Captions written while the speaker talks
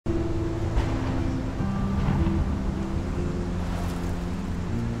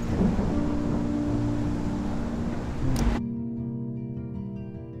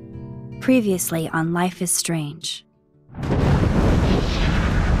Previously on Life is Strange.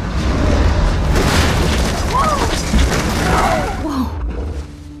 Whoa!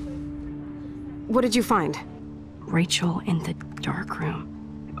 What did you find? Rachel in the dark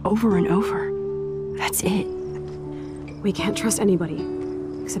room. Over and over. That's it. We can't trust anybody,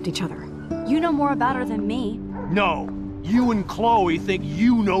 except each other. You know more about her than me. No. You and Chloe think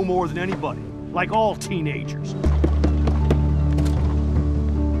you know more than anybody. Like all teenagers.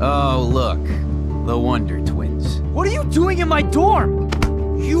 Oh, look. The Wonder Twins. What are you doing in my dorm?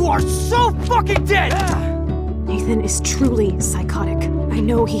 You are so fucking dead! Nathan is truly psychotic. I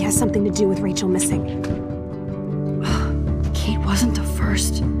know he has something to do with Rachel missing. Kate wasn't the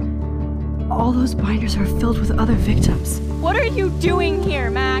first. All those binders are filled with other victims. What are you doing here,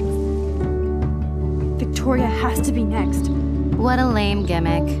 Max? Victoria has to be next. What a lame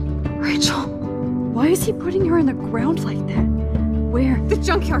gimmick. Rachel, why is he putting her in the ground like that? Where? The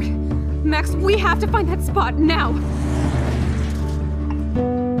junkyard! Max, we have to find that spot now!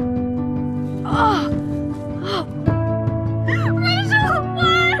 Rachel,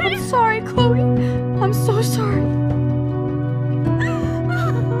 why? I'm sorry, Chloe. I'm so sorry.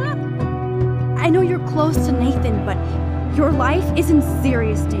 I know you're close to Nathan, but your life is in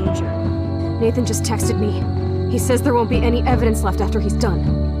serious danger. Nathan just texted me. He says there won't be any evidence left after he's done.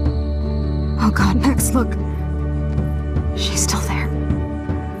 Oh God, Max, look. She's still there.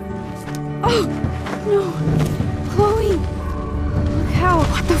 Oh, no. Chloe. Look how.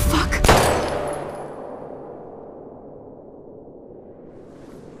 What the fuck?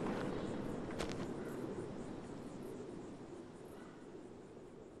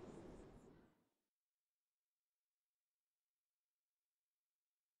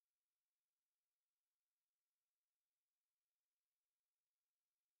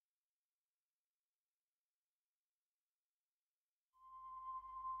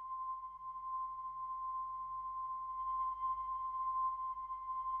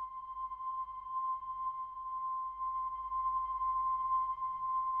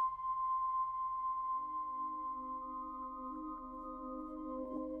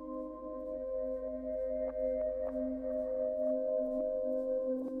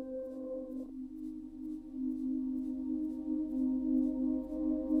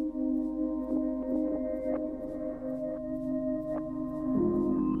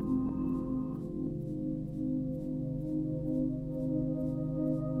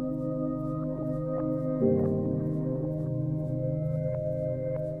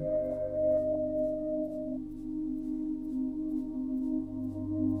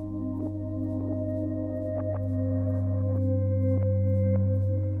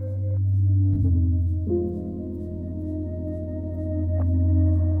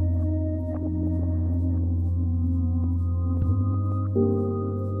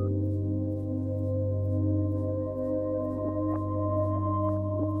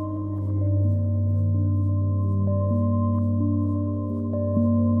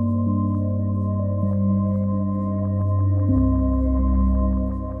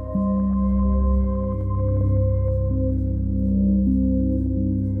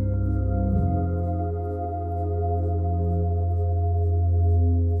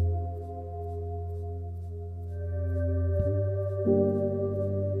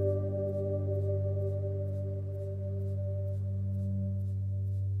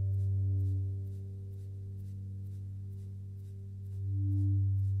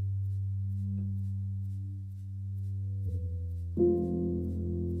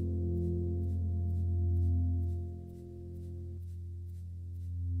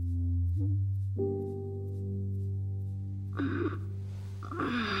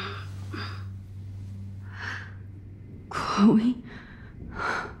 Chloe?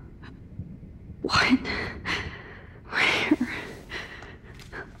 What? Where?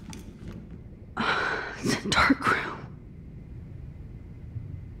 The dark room.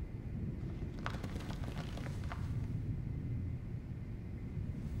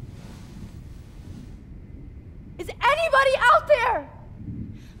 Is anybody out there?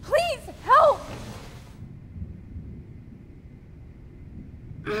 Please help!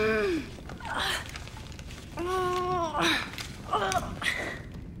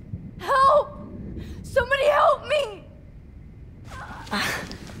 Help! Somebody help me!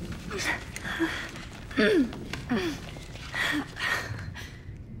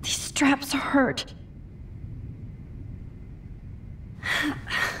 These straps hurt.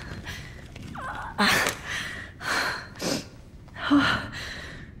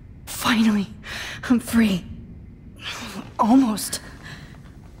 Finally, I'm free. Almost.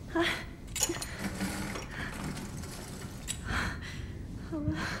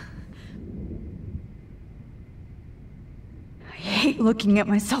 looking at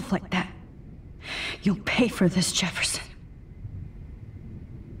myself like that. You'll pay for this, Jefferson.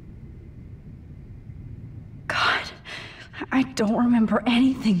 God, I don't remember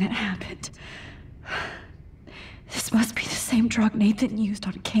anything that happened. This must be the same drug Nathan used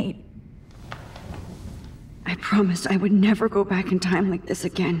on Kate. I promised I would never go back in time like this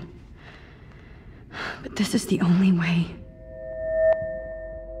again. But this is the only way.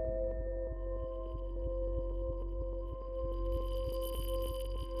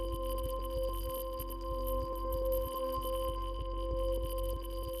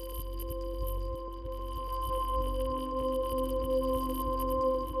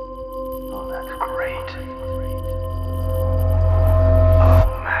 Oh, that's great. Oh,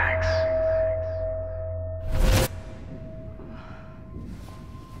 Max.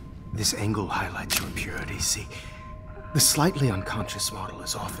 This angle highlights your purity, see? The slightly unconscious model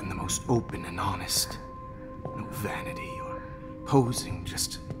is often the most open and honest. No vanity or posing,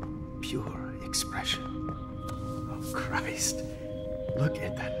 just pure expression. Oh, Christ. Look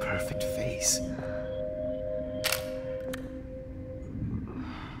at that perfect face.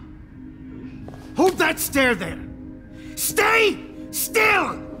 Hold that stare there! Stay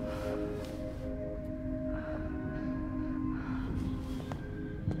still!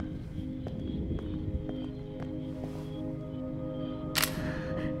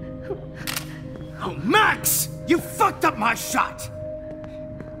 Oh, Max! You fucked up my shot!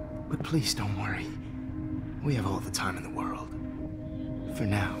 But please don't worry. We have all the time in the world. For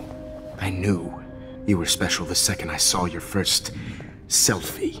now, I knew you were special the second I saw your first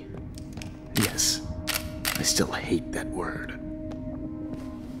selfie. Yes, I still hate that word.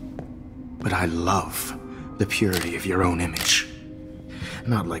 But I love the purity of your own image.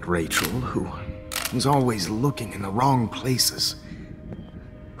 Not like Rachel, who was always looking in the wrong places.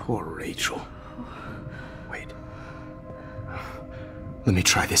 Poor Rachel. Wait. Let me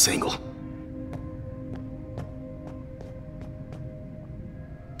try this angle.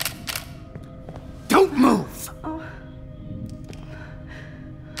 Don't move!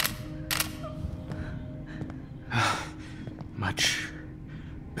 Much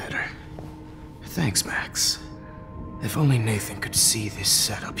better. Thanks, Max. If only Nathan could see this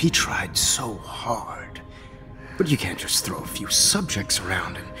setup. He tried so hard. But you can't just throw a few subjects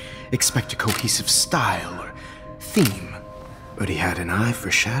around and expect a cohesive style or theme. But he had an eye for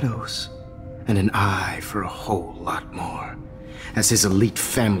shadows, and an eye for a whole lot more, as his elite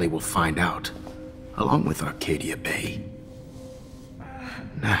family will find out, along with Arcadia Bay.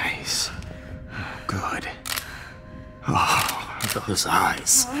 Nice. Good. Oh, those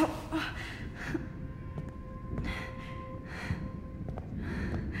eyes.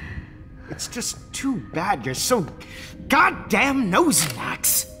 It's just too bad you're so goddamn nosy,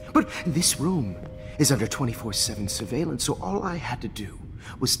 Max. But this room is under 24/7 surveillance, so all I had to do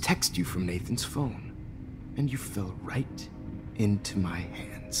was text you from Nathan's phone. And you fell right into my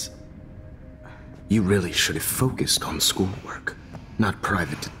hands. You really should have focused on schoolwork, not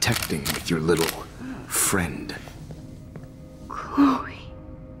private detecting with your little friend.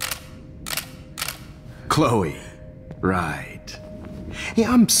 Chloe. Right.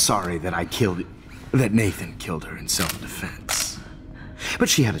 Yeah, I'm sorry that Nathan killed her in self-defense. But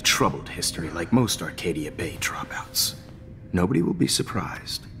she had a troubled history like most Arcadia Bay dropouts. Nobody will be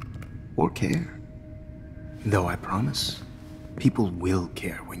surprised. Or care. Though I promise, people will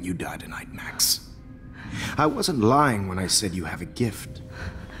care when you die tonight, Max. I wasn't lying when I said you have a gift.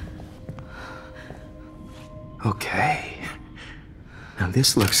 Okay. Now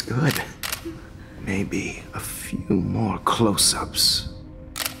this looks good. Maybe a few more close-ups.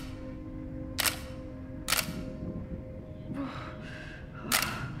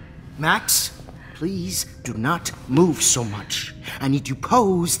 Max, please do not move so much. I need you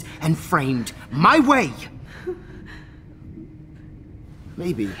posed and framed my way.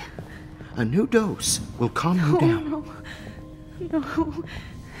 Maybe a new dose will calm you down. No.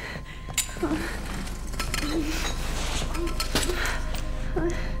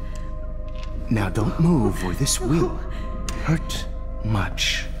 Now don't move or this will hurt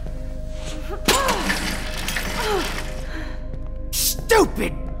much.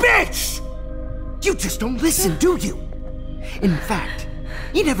 Stupid bitch! You just don't listen, do you? In fact,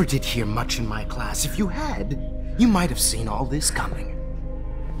 you never did hear much in my class. If you had, you might have seen all this coming.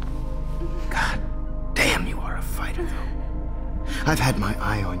 God damn, you are a fighter, though. I've had my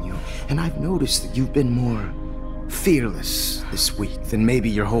eye on you, and I've noticed that you've been more fearless this week than maybe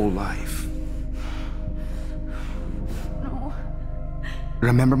your whole life. No.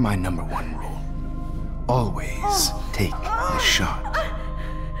 Remember my #1 rule. Always take the shot.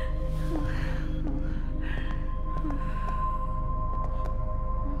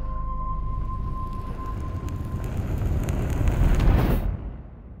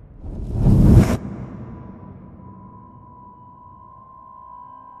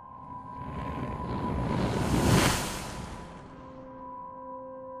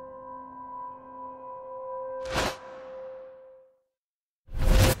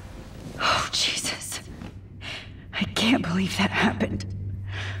 Jesus. I can't believe that happened.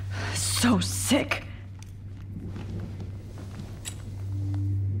 So sick.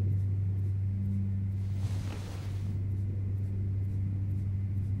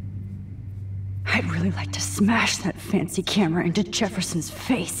 I'd really like to smash that fancy camera into Jefferson's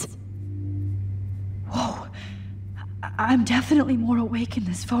face. Whoa. I'm definitely more awake in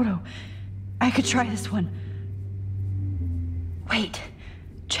this photo. I could try this one. Wait.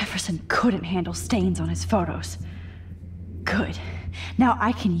 Jefferson couldn't handle stains on his photos. Good. Now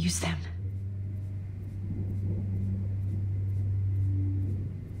I can use them.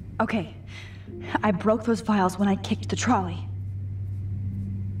 Okay. I broke those files when I kicked the trolley.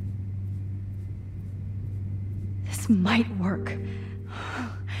 This might work.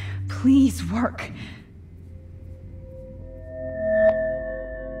 Please work.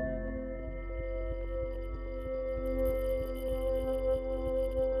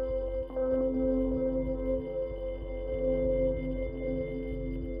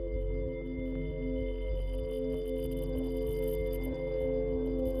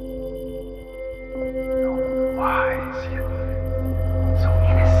 Wise yet so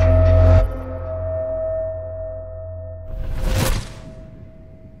innocent.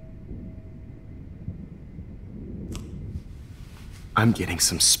 I'm getting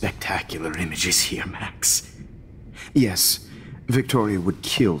some spectacular images here, Max. Yes, Victoria would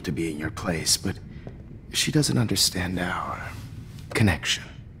kill to be in your place, but she doesn't understand our connection.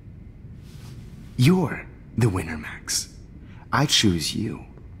 You're the winner, Max. I choose you.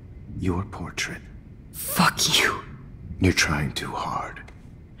 Your portrait. Fuck you. You're trying too hard.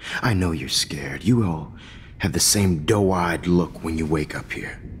 I know you're scared. You all have the same doe-eyed look when you wake up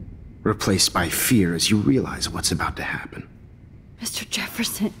here, replaced by fear as you realize what's about to happen. Mr.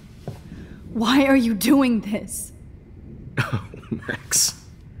 Jefferson, why are you doing this? Oh, Max.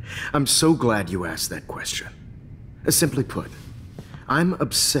 I'm so glad you asked that question. Simply put, I'm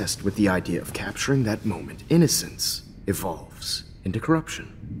obsessed with the idea of capturing that moment innocence evolves into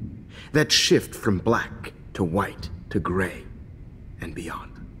corruption. That shift from black to white to gray and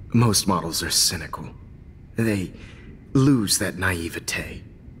beyond. Most models are cynical. They lose that naivete.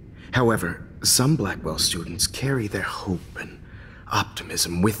 However, some Blackwell students carry their hope and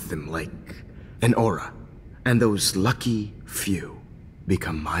optimism with them like an aura. And those lucky few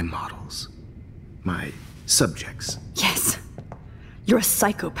become my models. My subjects. Yes. You're a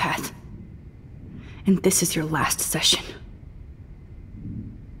psychopath. And this is your last session.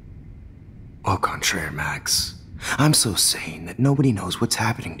 Au contraire, Max. I'm so sane that nobody knows what's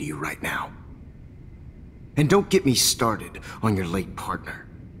happening to you right now. And don't get me started on your late partner.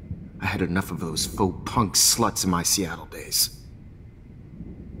 I had enough of those faux punk sluts in my Seattle days.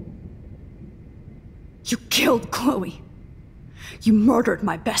 You killed Chloe. You murdered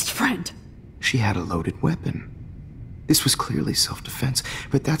my best friend. She had a loaded weapon. This was clearly self-defense,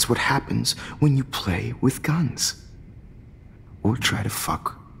 but that's what happens when you play with guns. Or try to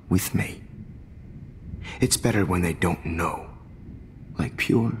fuck with me. It's better when they don't know. Like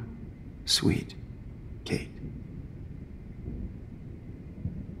pure, sweet Kate.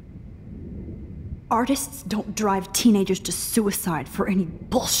 Artists don't drive teenagers to suicide for any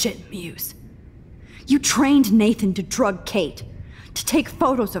bullshit muse. You trained Nathan to drug Kate, to take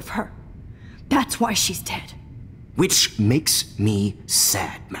photos of her. That's why she's dead. Which makes me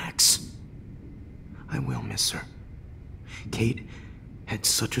sad, Max. I will miss her. Kate had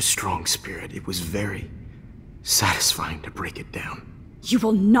such a strong spirit, it was very satisfying to break it down. You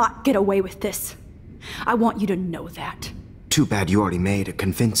will not get away with this. I want you to know that. Too bad you already made a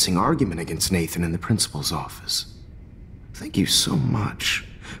convincing argument against Nathan in the principal's office. Thank you so much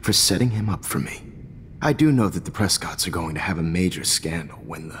for setting him up for me. I do know that the Prescotts are going to have a major scandal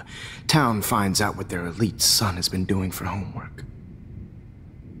when the town finds out what their elite son has been doing for homework.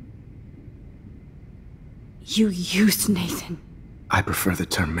 You used Nathan. I prefer the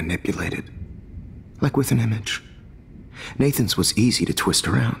term manipulated. Like with an image. Nathan's was easy to twist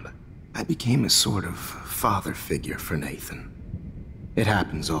around. I became a sort of father figure for Nathan. It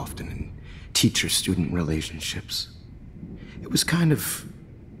happens often in teacher-student relationships. It was kind of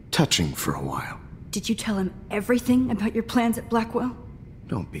touching for a while. Did you tell him everything about your plans at Blackwell?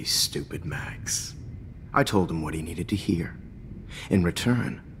 Don't be stupid, Max. I told him what he needed to hear. In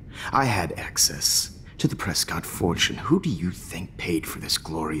return, I had access to the Prescott fortune. Who do you think paid for this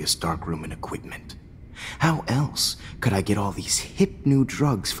glorious darkroom and equipment? How else could I get all these hip new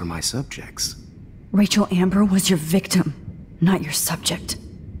drugs for my subjects? Rachel Amber was your victim, not your subject.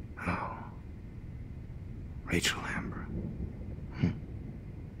 Oh. Rachel Amber.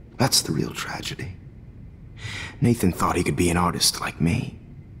 That's the real tragedy. Nathan thought he could be an artist like me.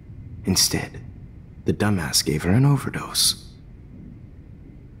 Instead, the dumbass gave her an overdose.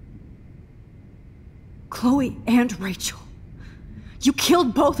 Chloe and Rachel. You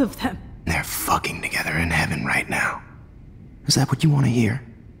killed both of them. They're fucking together in heaven right now. Is that what you want to hear?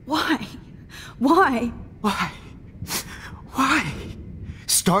 Why? Why? Why? Why?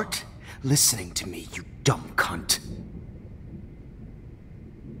 Start listening to me, you dumb cunt.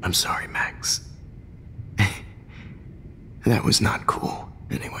 I'm sorry, Max. That was not cool,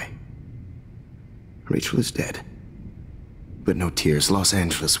 anyway. Rachel is dead. But no tears. Los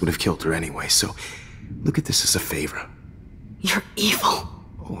Angeles would have killed her anyway, so look at this as a favor. You're evil.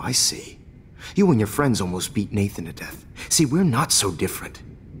 Oh, I see. You and your friends almost beat Nathan to death. See, we're not so different.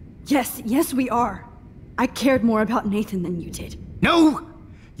 Yes, we are. I cared more about Nathan than you did. No,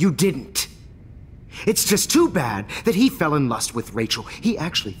 you didn't. It's just too bad that he fell in lust with Rachel. He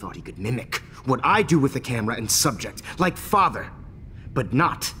actually thought he could mimic what I do with the camera and subject, like father, but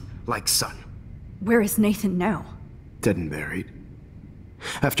not like son. Where is Nathan now? Dead and buried.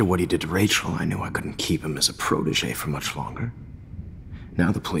 After what he did to Rachel, I knew I couldn't keep him as a protege for much longer.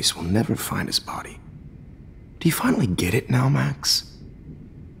 Now the police will never find his body. Do you finally get it now, Max?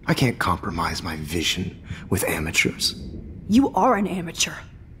 I can't compromise my vision with amateurs. You are an amateur.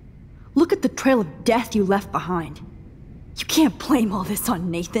 Look at the trail of death you left behind. You can't blame all this on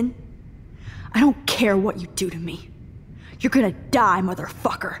Nathan. I don't care what you do to me. You're gonna die,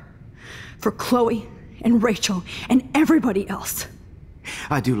 motherfucker. For Chloe and Rachel and everybody else.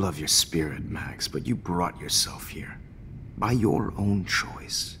 I do love your spirit, Max, but you brought yourself here. By your own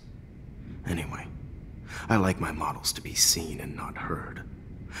choice. Anyway, I like my models to be seen and not heard.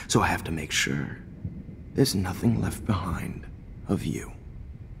 So I have to make sure there's nothing left behind of you.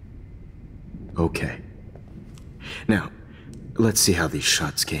 Okay. Now, let's see how these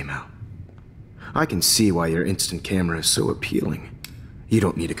shots came out. I can see why your instant camera is so appealing. You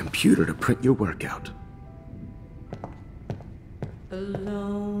don't need a computer to print your work out.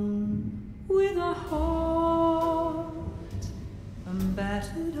 Alone with a heart, a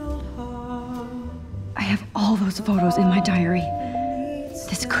battered old heart. I have all those photos in my diary.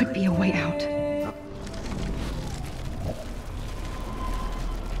 This could be a way out.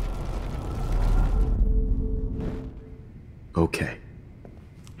 Okay.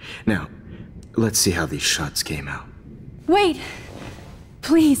 Now, let's see how these shots came out. Wait!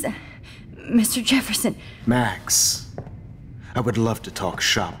 Please, Mr. Jefferson. Max, I would love to talk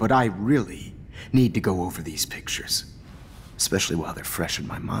shop, but I really need to go over these pictures. Especially while they're fresh in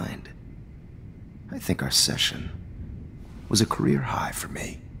my mind. I think our session was a career high for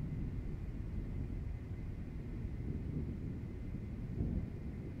me.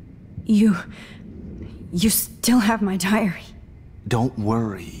 You still have my diary. Don't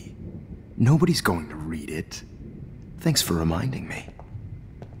worry. Nobody's going to read it. Thanks for reminding me.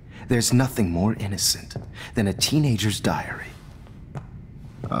 There's nothing more innocent than a teenager's diary.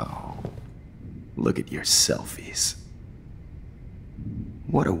 Oh, look at your selfies.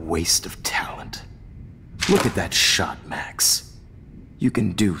 What a waste of talent. Look at that shot, Max. You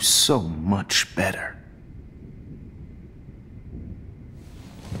can do so much better.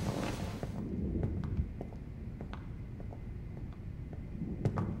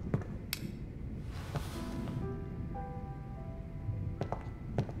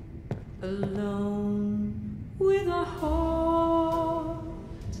 Alone with a heart,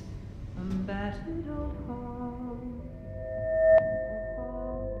 a battered old heart.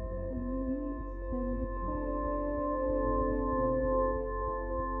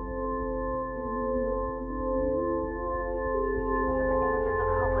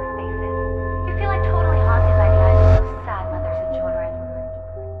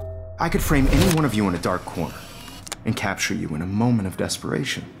 I could frame any one of you in a dark corner and capture you in a moment of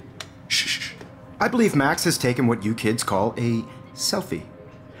desperation. Shh. I believe Max has taken what you kids call a selfie.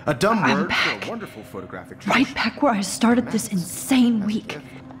 A dumb word back. for a wonderful photographic Right back where I started this insane week.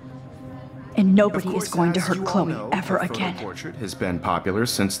 And nobody is going to hurt Chloe ever again. The portrait has been popular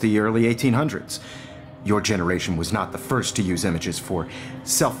since the early 1800s. Your generation was not the first to use images for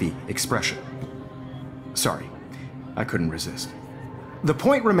selfie expression. Sorry, I couldn't resist. The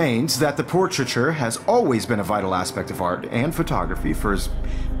point remains that the portraiture has always been a vital aspect of art and photography for as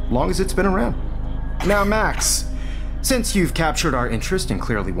long as it's been around. Now, Max, since you've captured our interest and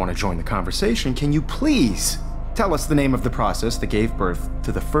clearly want to join the conversation, can you please tell us the name of the process that gave birth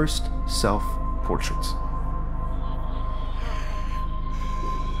to the first self-portraits?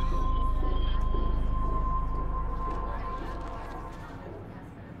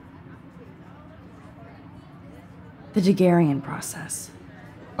 The Daguerrean process.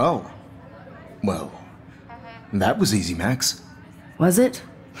 Oh. Well, that was easy, Max. Was it?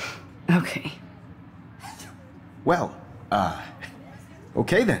 Okay. Well,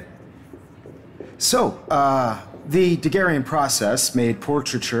 okay then. So, the Daguerrean process made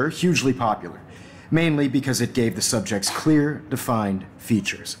portraiture hugely popular, mainly because it gave the subjects clear, defined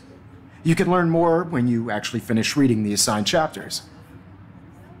features. You can learn more when you actually finish reading the assigned chapters.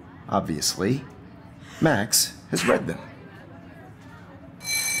 Obviously, Max has read them.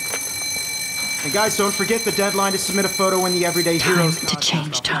 And guys, don't forget the deadline to submit a photo in the Everyday Heroes Time to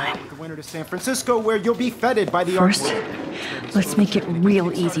change time. The winner to San Francisco, where you'll be feted by the First, art world. let's make it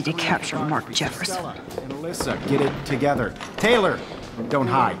real easy to capture Mark Jefferson. And Alyssa, get it together. Taylor, don't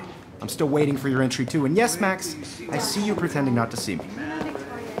hide. I'm still waiting for your entry too. And yes, Max, I see you pretending not to see me.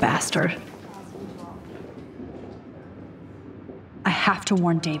 Bastard. I have to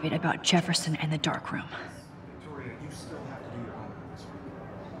warn David about Jefferson and the dark room. Victoria, you still have to do your homework.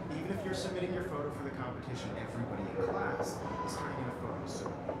 Even if you're submitting your photo for the competition, everybody in class is turning in a photo,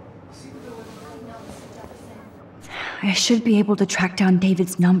 so see what I should be able to track down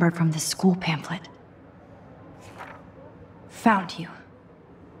David's number from the school pamphlet. Found you.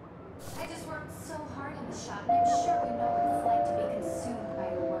 I just worked so hard in the shop, and I'm sure you know what it's like to be consumed by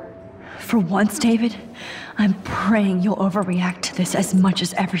your work. For once, David, I'm praying you'll overreact to this as much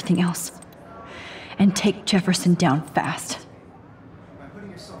as everything else. And take Jefferson down fast. by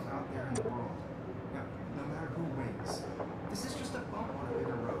putting yourself out there in the world. Now, no matter who wins, this is just a bump on a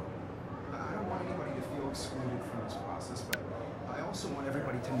bigger road. I don't want anybody to feel excluded from this process, but I also want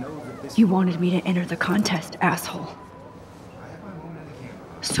everybody to know that this... You wanted me to enter the contest, asshole. I have my moment in the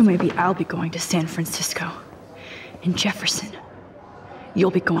camera. So maybe I'll be going to San Francisco. And Jefferson,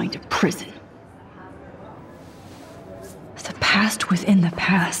 you'll be going to prison. The past within the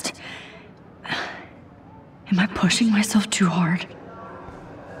past. Am I pushing myself too hard?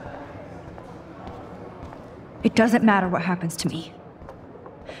 It doesn't matter what happens to me.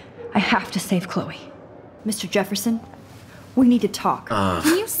 I have to save Chloe. Mr. Jefferson, we need to talk.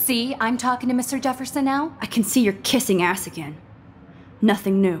 Can you see I'm talking to Mr. Jefferson now? I can see you're kissing ass again.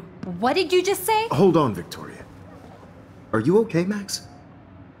 Nothing new. What did you just say? Hold on, Victoria. Are you okay, Max?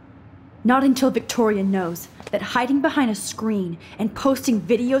 Not until Victoria knows that hiding behind a screen and posting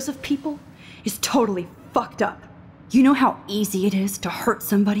videos of people is totally fucked up. You know how easy it is to hurt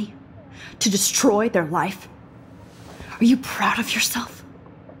somebody? To destroy their life? Are you proud of yourself?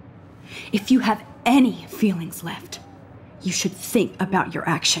 If you have any feelings left, you should think about your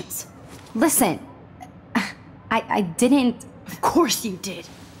actions. Listen, I didn't... Of course you did.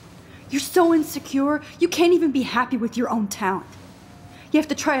 You're so insecure, you can't even be happy with your own talent. You have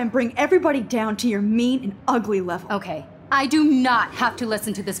to try and bring everybody down to your mean and ugly level. Okay, I do not have to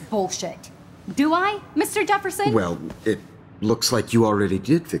listen to this bullshit. Do I, Mr. Jefferson? Well, it looks like you already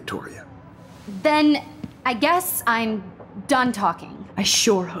did, Victoria. Then I guess I'm done talking. I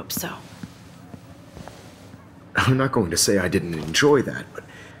sure hope so. I'm not going to say I didn't enjoy that, but...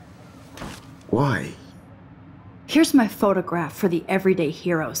 why? Here's my photograph for the Everyday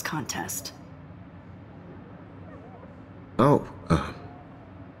Heroes contest. Oh,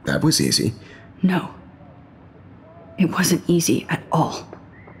 that was easy. No. It wasn't easy at all.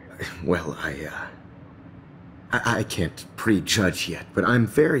 Well, I can't prejudge yet, but I'm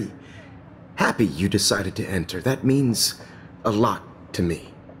very happy you decided to enter. That means a lot to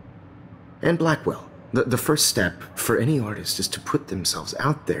me. And Blackwell. The first step for any artist is to put themselves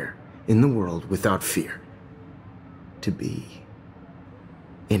out there in the world without fear. To be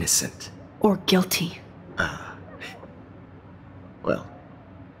innocent. Or guilty. Well,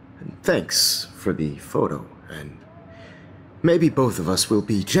 thanks for the photo, and maybe both of us will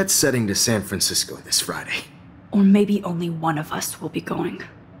be jet-setting to San Francisco this Friday. Or maybe only one of us will be going.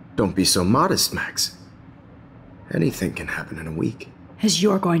 Don't be so modest, Max. Anything can happen in a week. As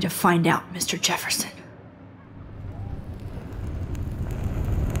you're going to find out, Mr. Jefferson.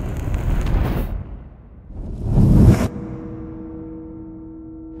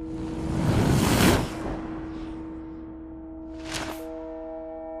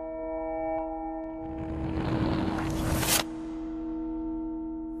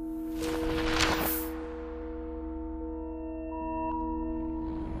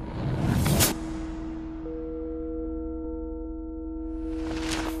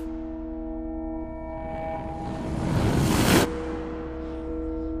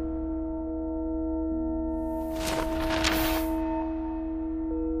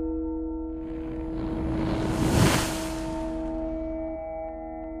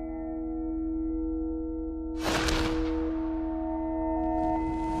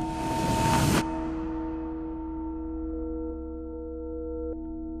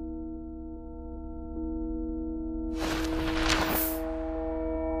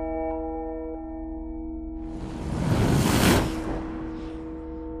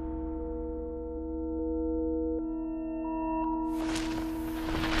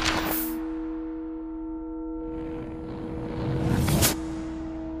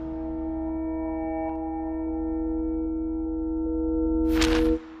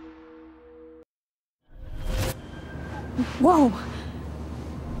 Whoa!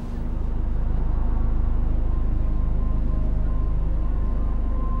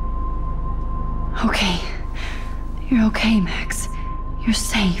 Okay. You're okay, Max. You're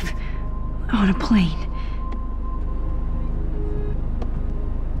safe. On a plane.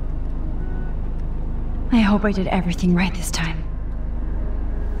 I hope I did everything right this time.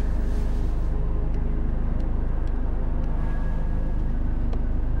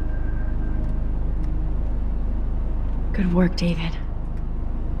 Good work, David.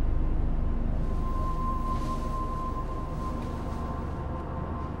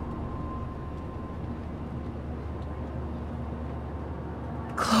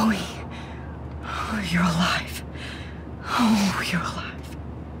 Chloe. Oh, you're alive. Oh, you're alive.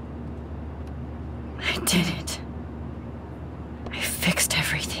 I did it. I fixed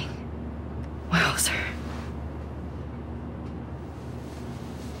everything. Wowzer.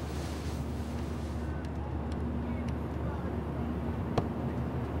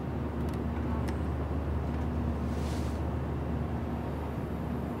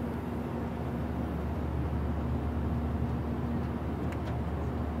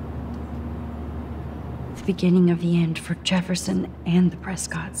 The beginning of the end for Jefferson and the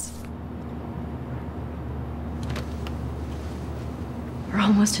Prescotts. We're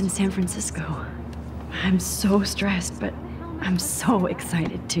almost in San Francisco. I'm so stressed, but I'm so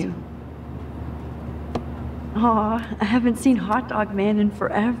excited too. Aw, I haven't seen Hot Dog Man in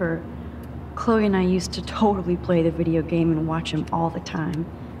forever. Chloe and I used to totally play the video game and watch him all the time.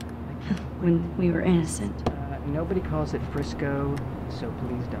 When we were innocent. Nobody calls it Frisco, so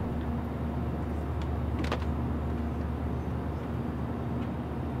please don't.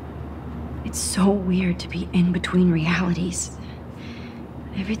 It's so weird to be in between realities.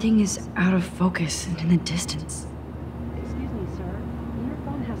 Everything is out of focus and in the distance. Excuse me, sir. Your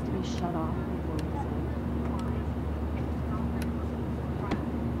phone has to be shut off before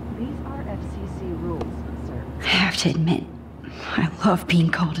we These are FCC rules, sir. I have to admit, I love being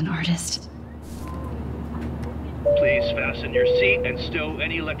called an artist. Please fasten your seat and stow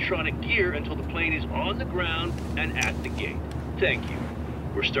any electronic gear until the plane is on the ground and at the gate. Thank you.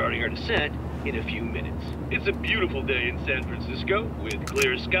 We're starting our descent in a few minutes. It's a beautiful day in San Francisco with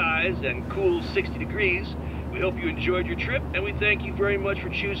clear skies and cool 60 degrees. We hope you enjoyed your trip, and we thank you very much for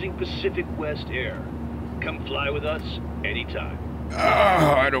choosing Pacific West Air. Come fly with us anytime.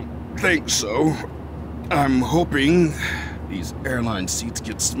 I don't think so. I'm hoping these airline seats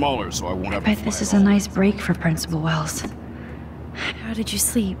get smaller so I won't have to I bet this is a nice break for Principal Wells. How did you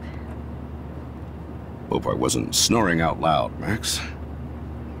sleep? Hope I wasn't snoring out loud, Max.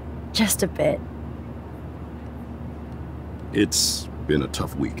 Just a bit. It's been a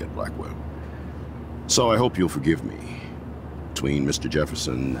tough week at Blackwell. So I hope you'll forgive me. Between Mr.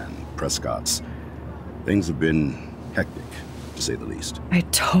 Jefferson and Prescott's, things have been hectic, to say the least. I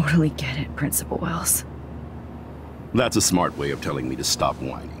totally get it, Principal Wells. That's a smart way of telling me to stop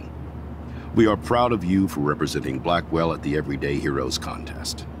whining. We are proud of you for representing Blackwell at the Everyday Heroes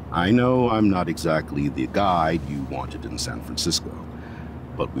contest. I know I'm not exactly the guide you wanted in San Francisco,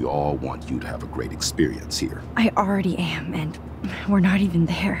 but we all want you to have a great experience here. I already am, and we're not even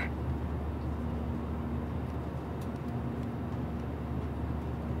there.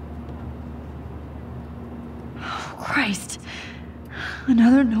 Oh, Christ.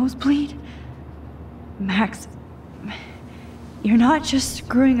 Another nosebleed? Max, you're not just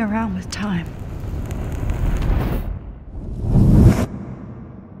screwing around with time.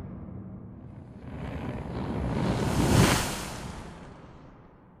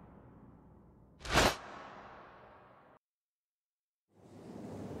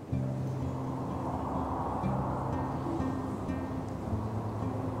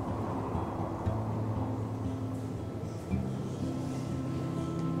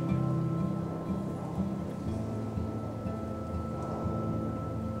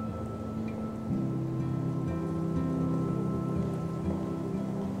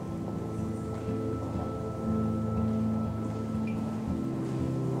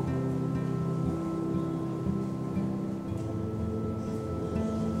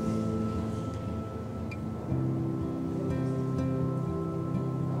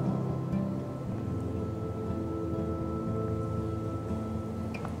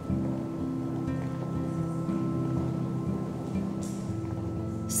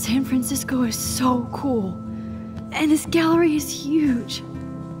 San Francisco is so cool. And this gallery is huge.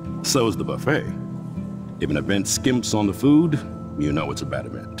 So is the buffet. If an event skimps on the food, you know it's a bad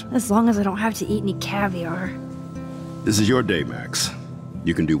event. As long as I don't have to eat any caviar. This is your day, Max.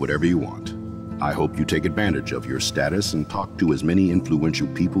 You can do whatever you want. I hope you take advantage of your status and talk to as many influential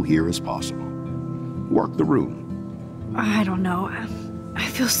people here as possible. Work the room. I don't know. I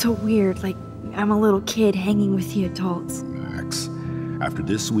feel so weird, like I'm a little kid hanging with the adults. Max, after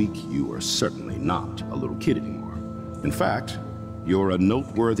this week, you are certainly not a little kid anymore. In fact, you're a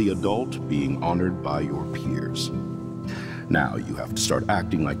noteworthy adult being honored by your peers. Now you have to start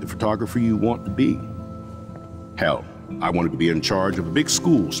acting like the photographer you want to be. Hell, I wanted to be in charge of a big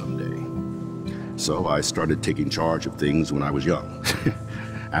school someday. So I started taking charge of things when I was young.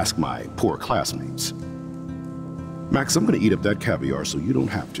 Ask my poor classmates. Max, I'm gonna eat up that caviar so you don't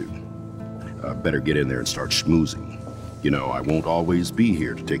have to. Better get in there and start schmoozing. You know, I won't always be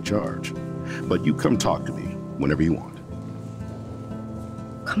here to take charge. But you come talk to me whenever you want.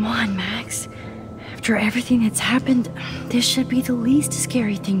 Come on, Max. After everything that's happened, this should be the least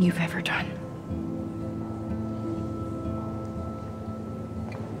scary thing you've ever done.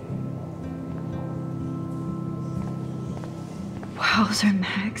 Wowzer,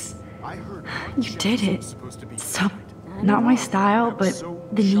 Max. You did it. Not my style, but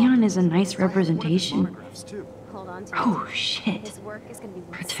the neon is a nice representation. Oh, shit.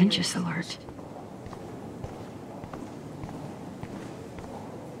 Pretentious alert.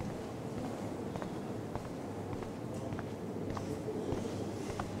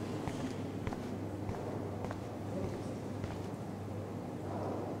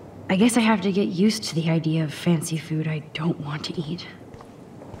 I guess I have to get used to the idea of fancy food I don't want to eat.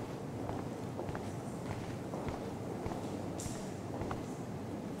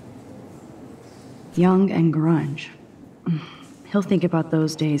 Young and grunge. He'll think about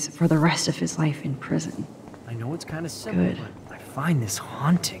those days for the rest of his life in prison. I know it's kind of simple, Good. but I find this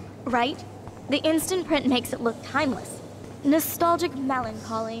haunting. Right? The instant print makes it look timeless. Nostalgic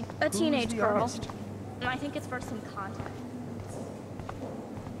melancholy. A teenage girl. I think it's for some content.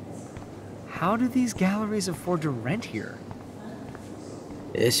 How do these galleries afford to rent here?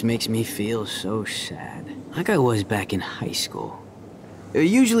 This makes me feel so sad. Like I was back in high school.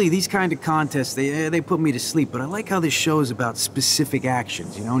 Usually these kind of contests, they put me to sleep, but I like how this show is about specific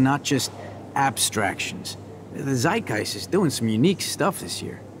actions, you know, not just abstractions. The Zeitgeist is doing some unique stuff this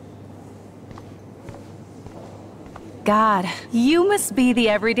year. God, you must be the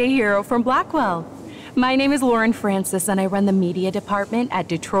everyday hero from Blackwell. My name is Lauren Francis, and I run the media department at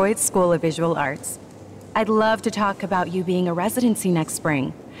Detroit School of Visual Arts. I'd love to talk about you being a residency next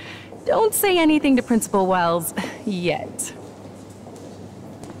spring. Don't say anything to Principal Wells yet.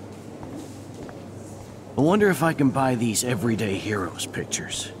 I wonder if I can buy these everyday heroes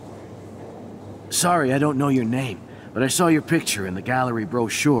pictures. Sorry, I don't know your name, but I saw your picture in the gallery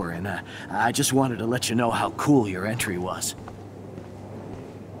brochure, and I just wanted to let you know how cool your entry was.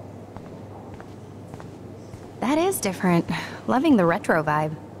 That is different. Loving the retro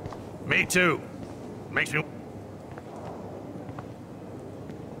vibe. Me too. Makes me...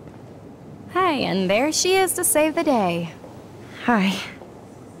 Hi, and there she is to save the day. Hi.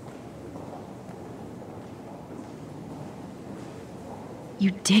 You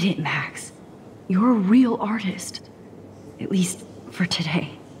did it, Max. You're a real artist. At least for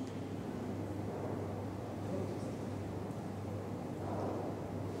today.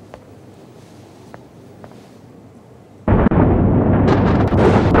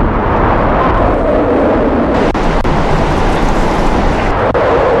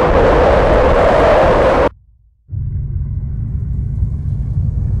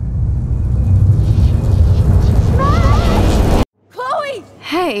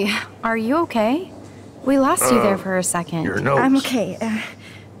 Hey, are you okay? We lost you there for a second. Your nose. I'm okay.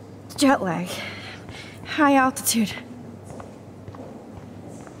 Jet lag. High altitude.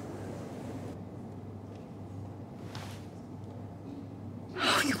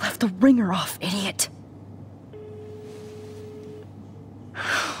 Oh, you left the ringer off, idiot.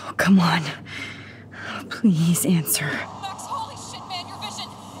 Oh, come on. Please answer. Max, holy shit, man, your vision.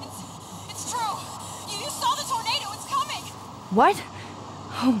 It's true. You saw the tornado. It's coming. What?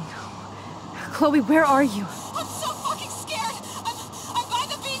 Oh no. Chloe, where are you? I'm so fucking scared. I'm by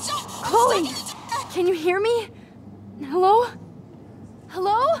the beach. Chloe! Can you hear me? Hello?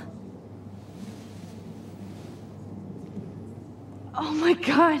 Hello? Oh my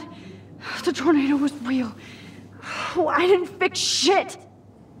god. The tornado was real. Oh, I didn't fix shit.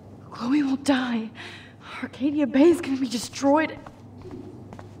 Chloe will die. Arcadia Bay is gonna be destroyed.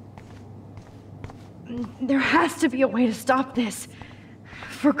 There has to be a way to stop this.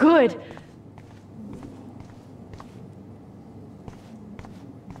 For good.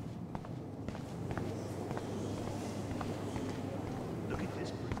 Look at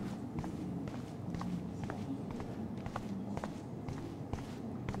this.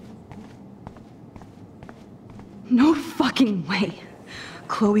 No fucking way.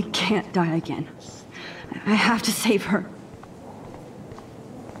 Chloe can't die again. I have to save her.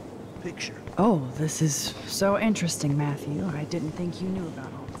 Picture. Oh, this is so interesting, Matthew. I didn't think you knew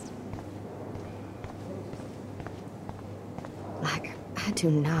about all this. Like, I do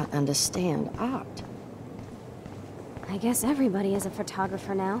not understand art. I guess everybody is a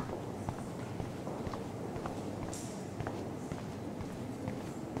photographer now.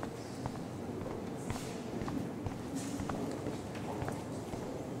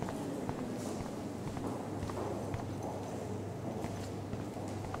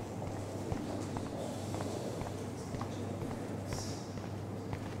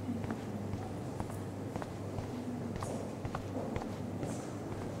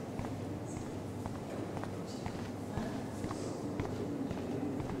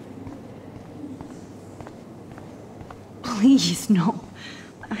 Please, no.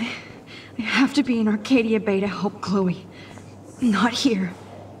 I have to be in Arcadia Bay to help Chloe. Not here.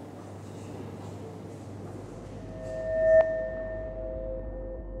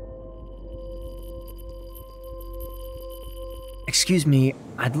 Excuse me,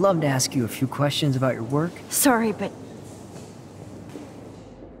 I'd love to ask you a few questions about your work. Sorry, but...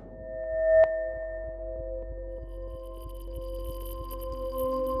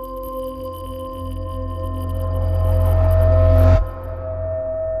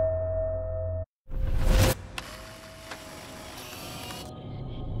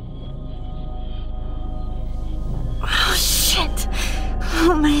 Oh, shit!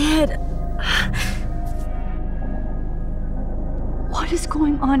 Oh, my head. What is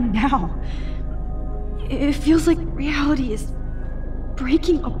going on now? It feels like reality is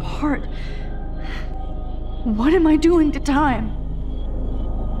breaking apart. What am I doing to time?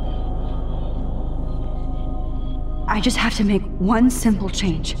 I just have to make one simple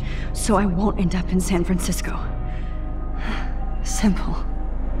change, so I won't end up in San Francisco. Simple.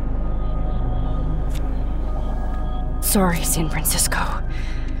 Sorry, San Francisco.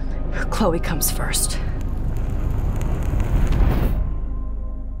 Chloe comes first.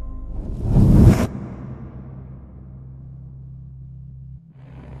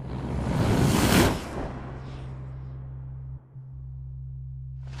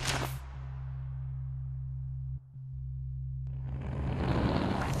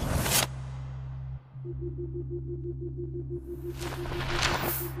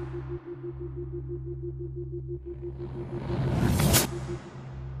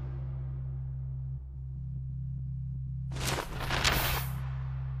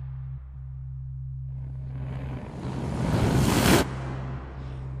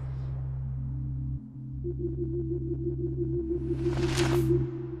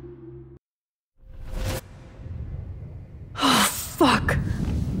 Oh, fuck.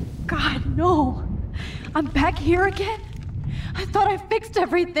 God, no. I'm back here again? I thought I fixed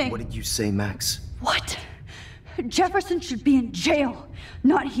everything. What did you say, Max? What? Jefferson should be in jail,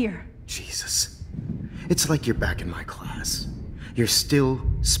 not here. Jesus. It's like you're back in my class. You're still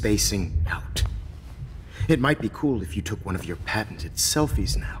spacing out. It might be cool if you took one of your patented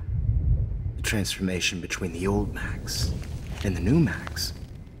selfies now. The transformation between the old Max and the new Max.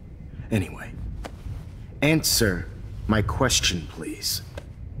 Anyway, answer my question, please.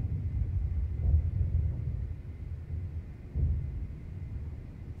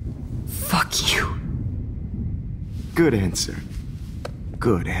 Fuck you. Good answer.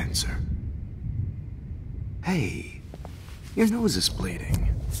 Good answer. Hey, your nose is bleeding.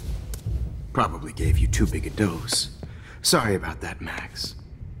 Probably gave you too big a dose. Sorry about that, Max.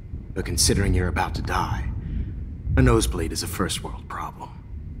 But considering you're about to die, a nosebleed is a first world problem.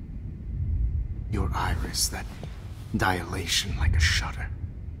 Your iris, that dilation like a shutter.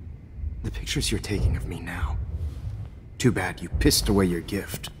 The pictures you're taking of me now. Too bad you pissed away your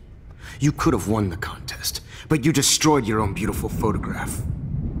gift. You could have won the contest, but you destroyed your own beautiful photograph.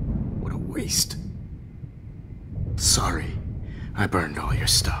 What a waste. Sorry, I burned all your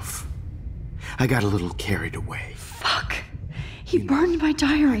stuff. I got a little carried away. Fuck. He burned my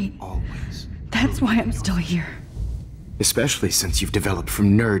diary. Always. That's why I'm still here. Especially since you've developed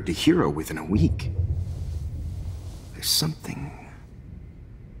from nerd to hero within a week. There's something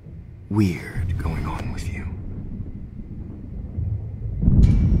weird going on with you.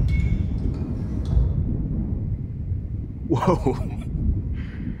 Whoa.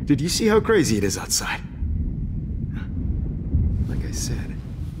 Did you see how crazy it is outside? Like I said,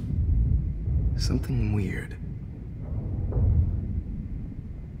 something weird.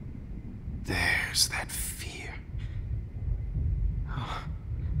 There's that fear. Oh,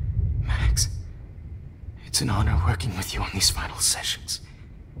 Max, it's an honor working with you on these final sessions.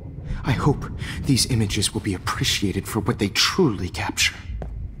 I hope these images will be appreciated for what they truly capture.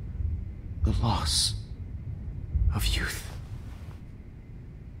 The loss of youth.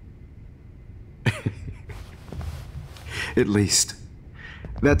 At least,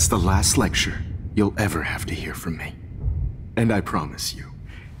 that's the last lecture you'll ever have to hear from me. And I promise you,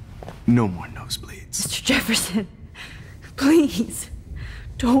 no more nosebleeds. Mr. Jefferson, please,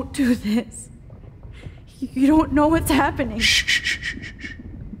 don't do this. You don't know what's happening. Shh, shh, shh, shh, shh.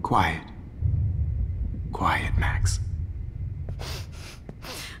 Quiet. Quiet, Max.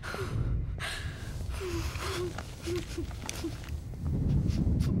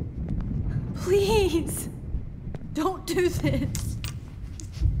 Please, don't do this.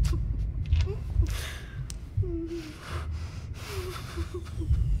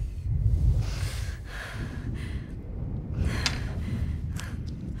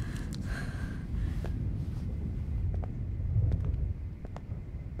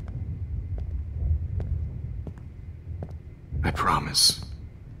 I promise,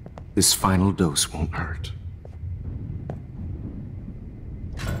 this final dose won't hurt.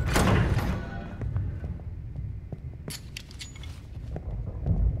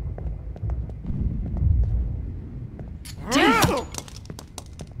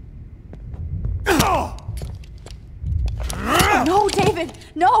 No, David,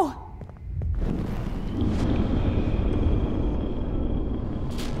 no!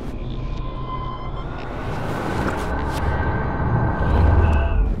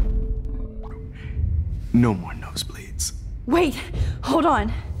 No more nosebleeds. Wait, hold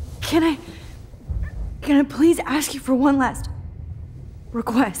on. Can I please ask you for one last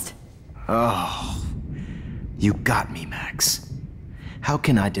request? Oh, you got me, Max. How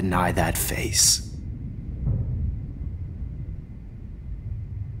can I deny that face?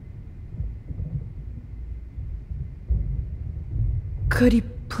 Could you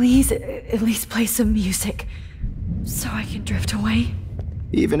please at least play some music so I can drift away?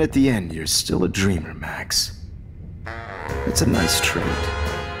 Even at the end, you're still a dreamer, Max. It's a nice trait.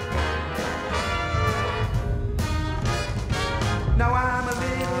 Now I'm a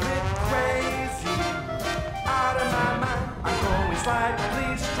little bit crazy, out of my mind. I'm going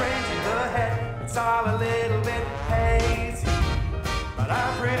slightly strange in the head. It's all a little bit hazy, but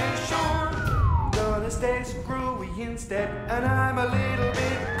I'm pretty sure I'm gonna stay screwy instead. And I'm a little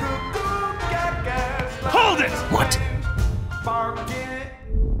bit cuckoo, gaga. Hold it! What? Barking.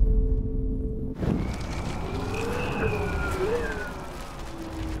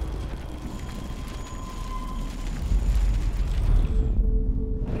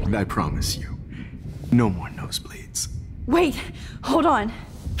 And I promise you, no more nosebleeds. Wait, hold on.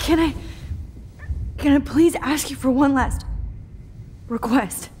 Can I please ask you for one last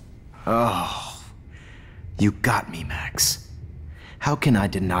request? Oh, you got me, Max. How can I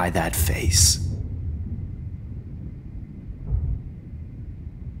deny that face?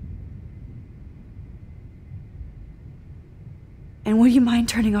 And would you mind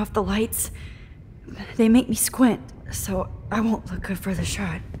turning off the lights? They make me squint, so I won't look good for the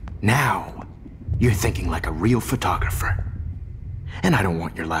shot. Now, you're thinking like a real photographer. And I don't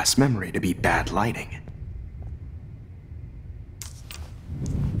want your last memory to be bad lighting.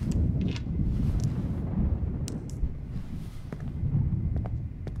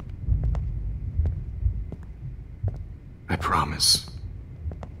 I promise,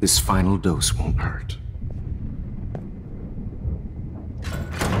 this final dose won't hurt.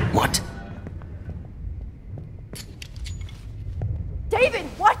 What? David,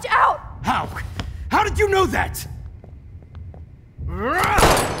 watch out! How? How did you know that?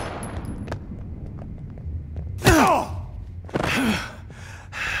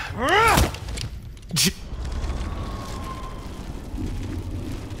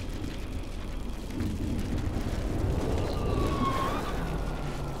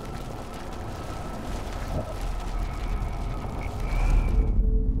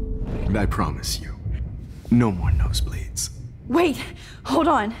 And I promise you, no more nosebleeds. Wait, hold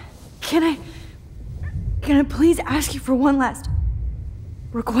on. Can I please ask you for one last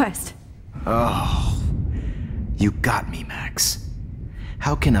request? Oh, you got me, Max.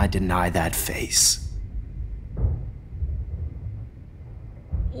 How can I deny that face?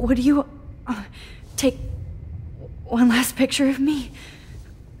 Would you take one last picture of me?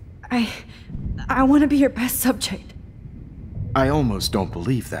 I want to be your best subject. I almost don't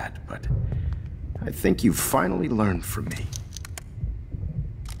believe that, but I think you've finally learned from me.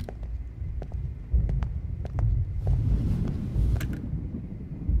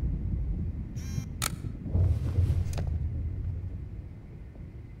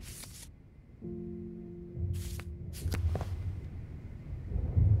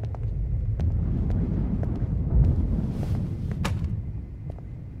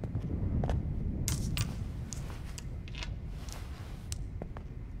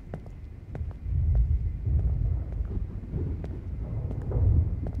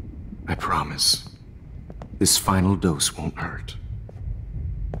 promise, this final dose won't hurt.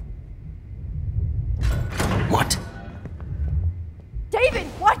 What? David,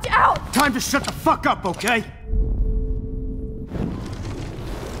 watch out! Time to shut the fuck up, okay?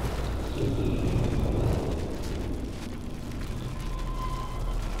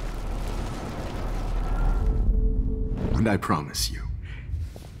 And I promise you,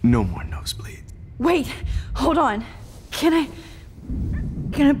 no more nosebleeds. Wait, hold on. Can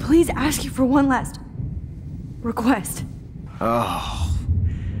I please ask you for one last request? Oh,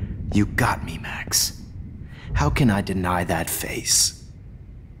 you got me, Max. How can I deny that face?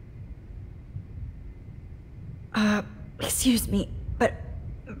 Excuse me, but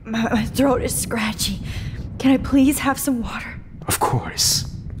my throat is scratchy. Can I please have some water? Of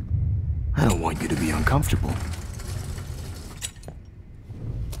course. I don't want you to be uncomfortable.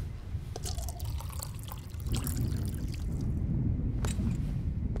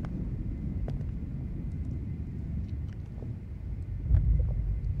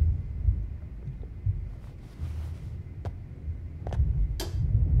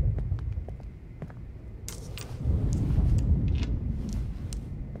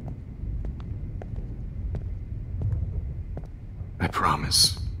 I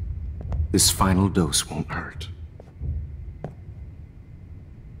promise, this final dose won't hurt.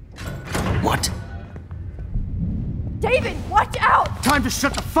 What? David, watch out! Time to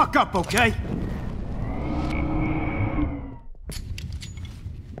shut the fuck up, okay?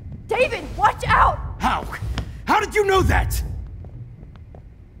 David, watch out! How? How did you know that?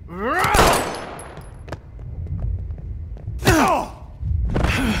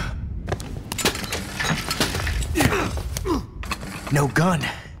 No gun,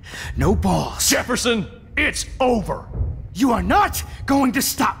 no balls. Jefferson, it's over. You are not going to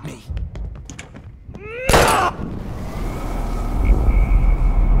stop me.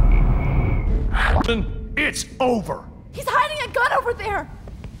 It's over. He's hiding a gun over there!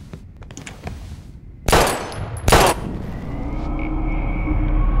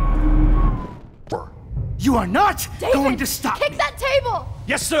 You are not David, going to stop kick me. that table!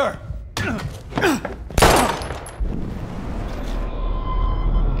 Yes, sir.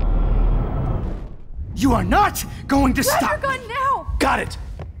 You are not going to Grab stop your gun me. now! Got it.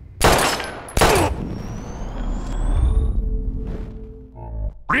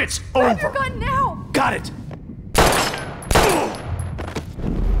 It's Grab over. your gun now! Got it.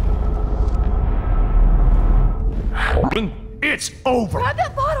 It's over. Grab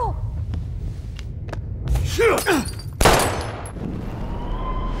that bottle!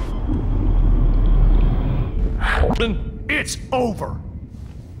 It's over.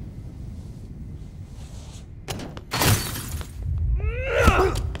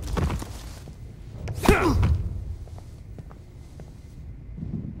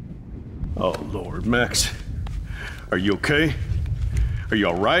 Oh, Lord, Max. Are you okay? Are you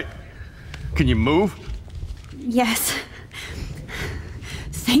all right? Can you move? Yes.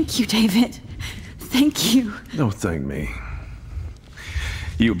 Thank you, David. Thank you. Don't thank me.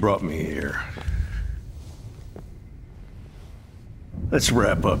 You brought me here. Let's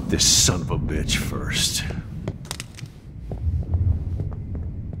wrap up this son of a bitch first.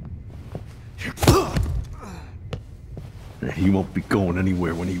 He won't be going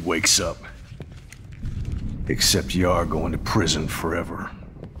anywhere when he wakes up. Except you are going to prison forever.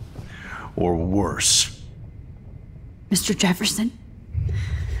 Or worse. Mr. Jefferson,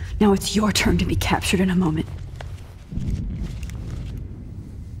 now it's your turn to be captured in a moment.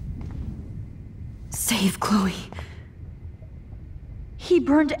 Save Chloe. He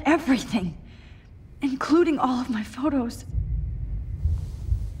burned everything, including all of my photos.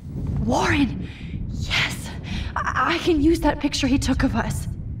 Warren! Yes! I can use that picture he took of us.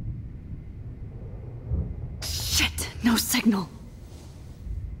 Shit! No signal.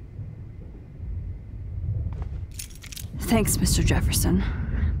 Thanks, Mr. Jefferson,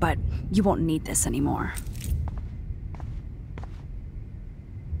 but you won't need this anymore.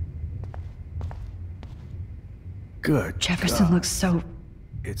 Good Jefferson God. looks so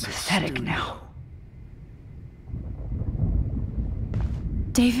It's pathetic now.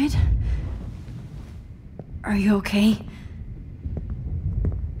 David? Are you okay?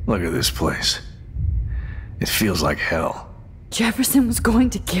 Look at this place. It feels like hell. Jefferson was going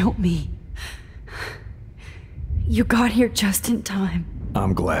to kill me. You got here just in time.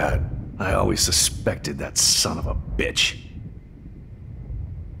 I'm glad. I always suspected that son of a bitch.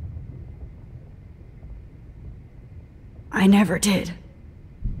 I never did.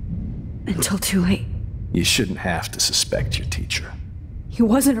 Until too late. You shouldn't have to suspect your teacher. He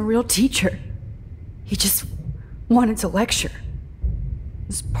wasn't a real teacher. He just wanted to lecture.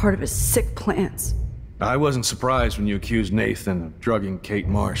 was part of his sick plans. I wasn't surprised when you accused Nathan of drugging Kate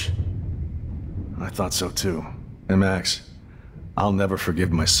Marsh. I thought so too. And Max, I'll never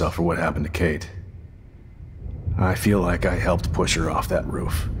forgive myself for what happened to Kate. I feel like I helped push her off that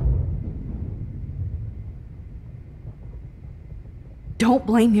roof. Don't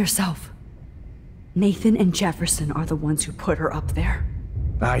blame yourself. Nathan and Jefferson are the ones who put her up there.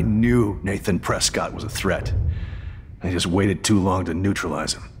 I knew Nathan Prescott was a threat. I just waited too long to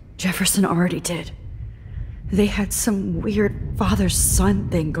neutralize him. Jefferson already did. They had some weird father-son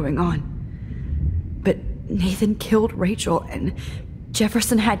thing going on. But Nathan killed Rachel, and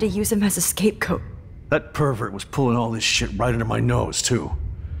Jefferson had to use him as a scapegoat. That pervert was pulling all this shit right under my nose, too.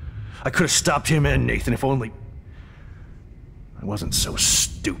 I could have stopped him and Nathan if only I wasn't so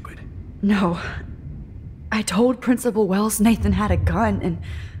stupid. No. I told Principal Wells Nathan had a gun and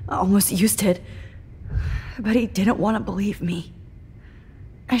almost used it. But he didn't want to believe me.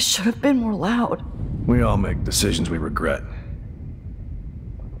 I should have been more loud. We all make decisions we regret.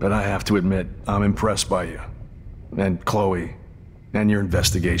 But I have to admit, I'm impressed by you. And Chloe. And your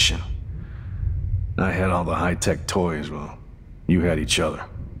investigation. I had all the high-tech toys, well, you had each other.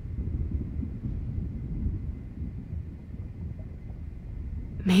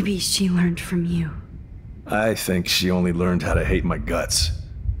 Maybe she learned from you. I think she only learned how to hate my guts.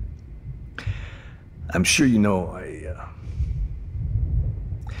 I'm sure you know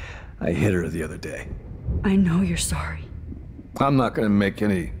I hit her the other day. I know you're sorry. I'm not gonna make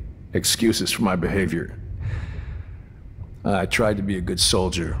any excuses for my behavior. I tried to be a good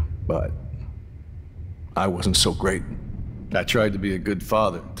soldier, but I wasn't so great. I tried to be a good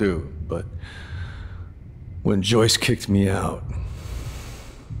father, too, but when Joyce kicked me out,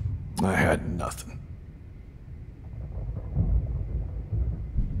 I had nothing.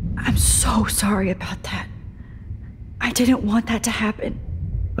 I'm so sorry about that. I didn't want that to happen.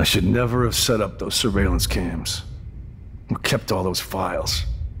 I should never have set up those surveillance cams. Or kept all those files.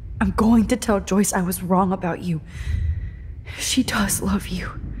 I'm going to tell Joyce I was wrong about you. She does love you.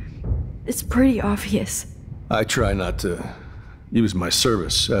 It's pretty obvious. I try not to use my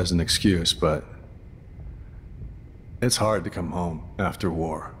service as an excuse, but it's hard to come home after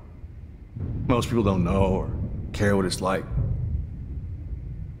war. Most people don't know or care what it's like.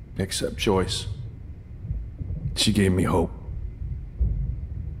 Except Joyce. She gave me hope.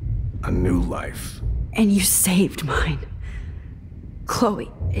 A new life. And you saved mine.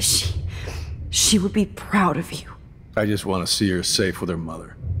 Chloe, she would be proud of you. I just want to see her safe with her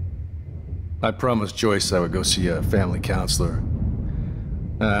mother. I promised Joyce I would go see a family counselor.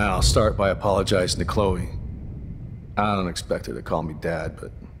 And I'll start by apologizing to Chloe. I don't expect her to call me Dad,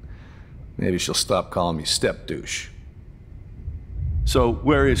 but maybe she'll stop calling me step-douche. So,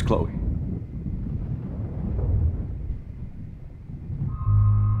 where is Chloe?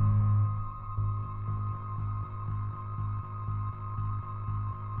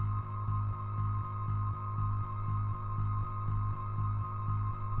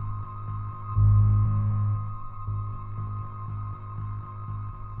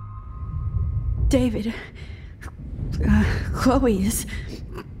 David, Chloe is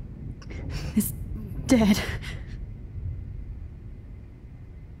dead.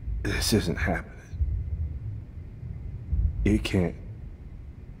 This isn't happening. It can't.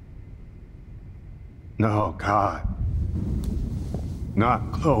 No, God.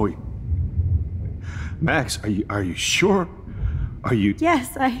 Not Chloe. Max, are you sure? Are you...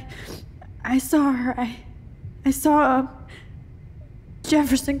 Yes, I saw her. I saw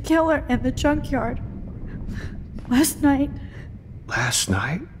Jefferson kill her in the junkyard. Last night. Last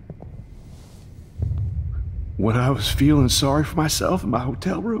night? When I was feeling sorry for myself in my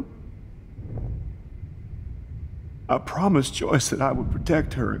hotel room? I promised Joyce that I would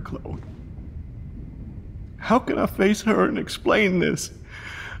protect her and Chloe. How can I face her and explain this?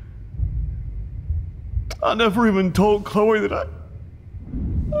 I never even told Chloe that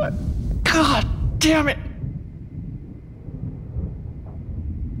I... God damn it!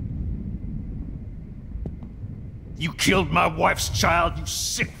 You killed my wife's child, you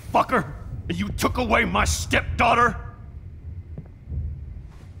sick fucker! And you took away my stepdaughter?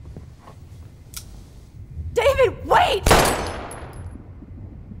 David, wait!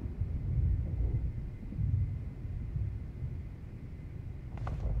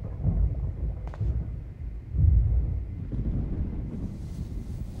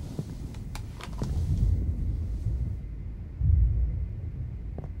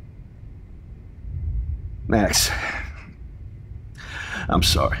 Max, I'm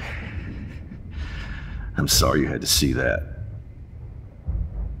sorry. I'm sorry you had to see that.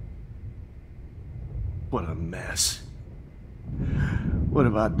 What a mess. What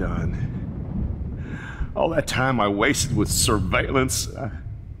have I done? All that time I wasted with surveillance.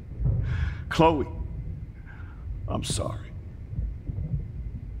 Chloe, I'm sorry.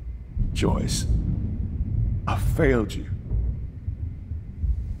 Joyce, I failed you.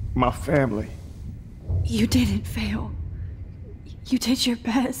 My family. You didn't fail. You did your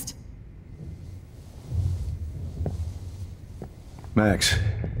best. Max,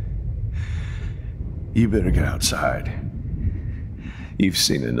 you better get outside. You've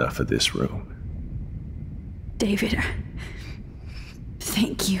seen enough of this room. David,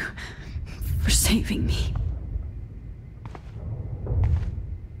 thank you for saving me.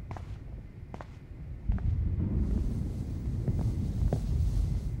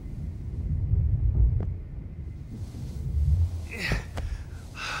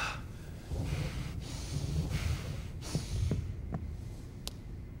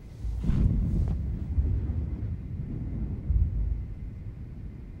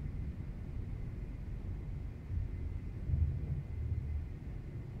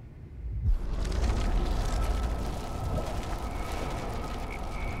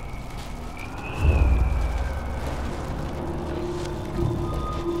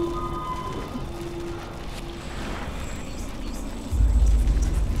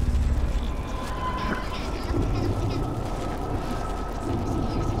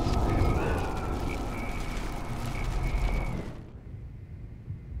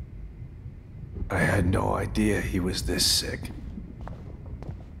 I had no idea he was this sick.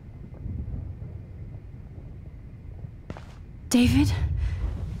 David?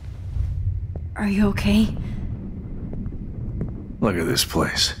 Are you okay? Look at this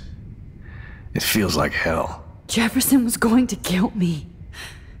place. It feels like hell. Jefferson was going to kill me.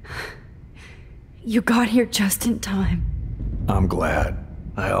 You got here just in time. I'm glad.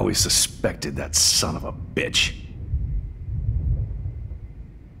 I always suspected that son of a bitch.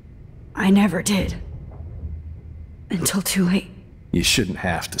 I never did. Until too late. You shouldn't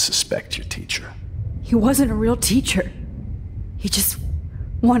have to suspect your teacher. He wasn't a real teacher. He just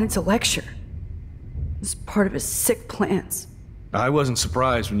wanted to lecture. It was part of his sick plans. I wasn't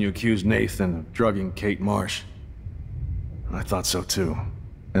surprised when you accused Nathan of drugging Kate Marsh. I thought so too.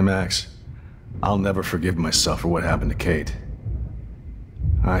 And Max, I'll never forgive myself for what happened to Kate.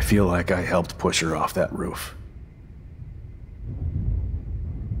 I feel like I helped push her off that roof.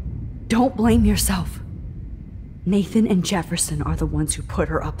 Don't blame yourself. Nathan and Jefferson are the ones who put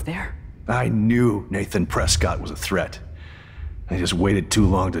her up there. I knew Nathan Prescott was a threat. I just waited too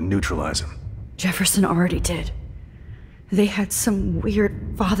long to neutralize him. Jefferson already did. They had some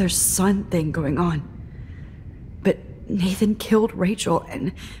weird father-son thing going on. But Nathan killed Rachel,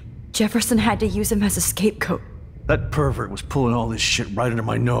 and Jefferson had to use him as a scapegoat. That pervert was pulling all this shit right under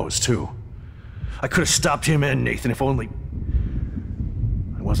my nose, too. I could have stopped him and Nathan if only...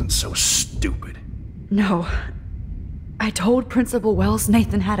 I wasn't so stupid. No. I told Principal Wells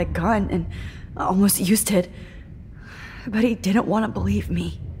Nathan had a gun and almost used it. But he didn't want to believe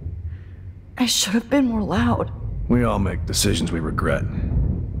me. I should have been more loud. We all make decisions we regret.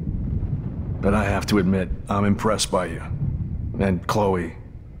 But I have to admit, I'm impressed by you. And Chloe.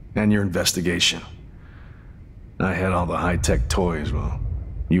 And your investigation. I had all the high-tech toys, well,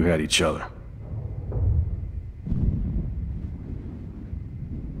 you had each other.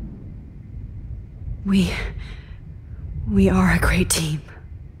 We are a great team.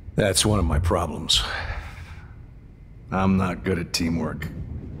 That's one of my problems. I'm not good at teamwork.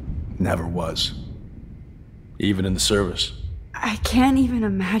 Never was. Even in the service. I can't even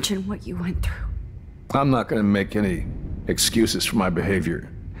imagine what you went through. I'm not gonna make any excuses for my behavior.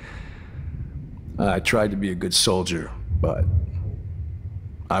 I tried to be a good soldier, but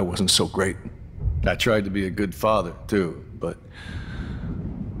I wasn't so great. I tried to be a good father, too, but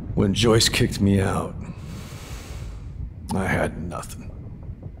when Joyce kicked me out, I had nothing.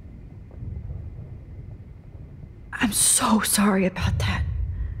 I'm so sorry about that.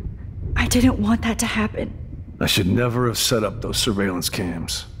 I didn't want that to happen. I should never have set up those surveillance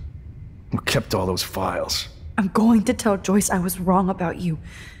cams. Or kept all those files. I'm going to tell Joyce I was wrong about you.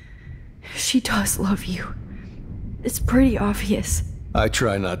 She does love you. It's pretty obvious. I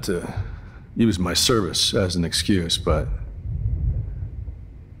try not to use my service as an excuse, but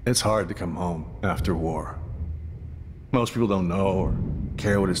it's hard to come home after war. Most people don't know or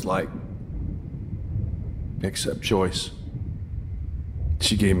care what it's like. Except Joyce.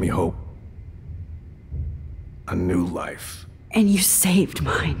 She gave me hope. A new life. And you saved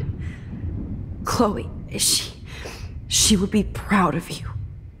mine. Chloe, she would be proud of you.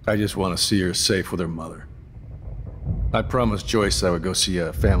 I just want to see her safe with her mother. I promised Joyce I would go see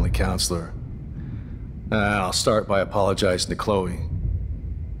a family counselor. I'll start by apologizing to Chloe.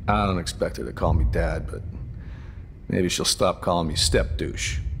 I don't expect her to call me Dad, but maybe she'll stop calling me step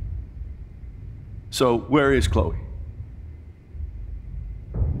douche. So, where is Chloe?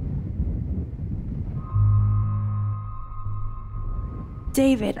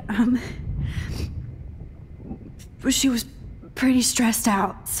 David, she was pretty stressed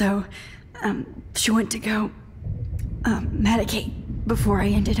out, so, she went to go, medicate before I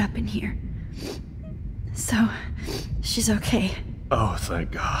ended up in here. So, she's okay. Oh,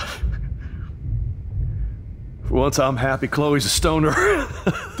 thank God. For once, I'm happy Chloe's a stoner.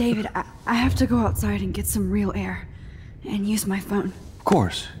 David, I have to go outside and get some real air, and use my phone. Of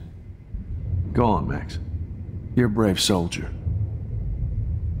course. Go on, Max. You're a brave soldier.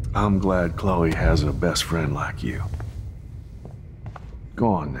 I'm glad Chloe has a best friend like you.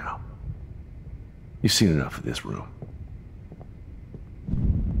 Go on now. You've seen enough of this room.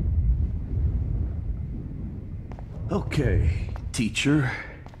 Okay, teacher.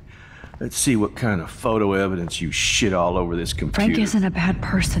 Let's see what kind of photo evidence you shit all over this computer. Frank isn't a bad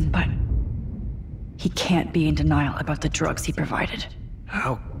person, but he can't be in denial about the drugs he provided.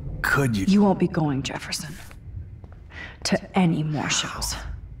 How could you? You won't be going, Jefferson, to any more shows.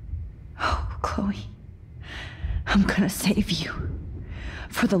 Oh, Chloe, I'm gonna save you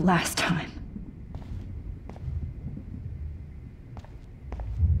for the last time.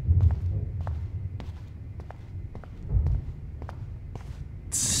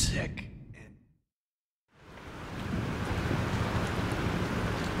 Sick.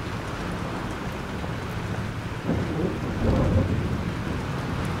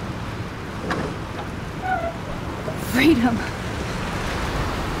 Freedom!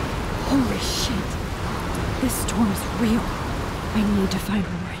 Holy shit. This storm is real. I need to find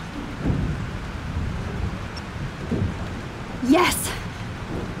Warren. Yes!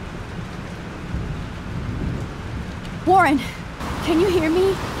 Warren, can you hear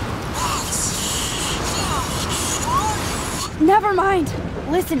me? Never mind.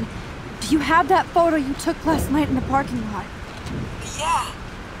 Listen, do you have that photo you took last night in the parking lot? Yeah,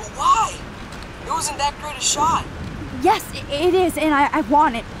 but why? It wasn't that great a shot. Yes, it is, and I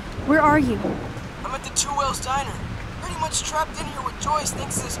want it. Where are you? I'm at the Two Whales Diner. Pretty much trapped in here with Joyce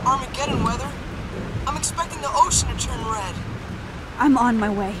thanks to this Armageddon weather. I'm expecting the ocean to turn red. I'm on my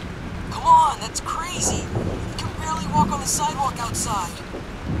way. Come on, that's crazy. You can barely walk on the sidewalk outside.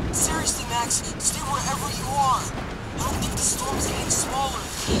 Seriously, Max, stay wherever you are. I don't think the storm's getting smaller.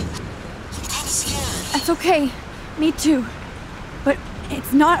 I'm kinda scared. That's okay. Me too. But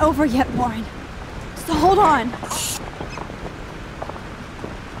it's not over yet, Warren. So hold on.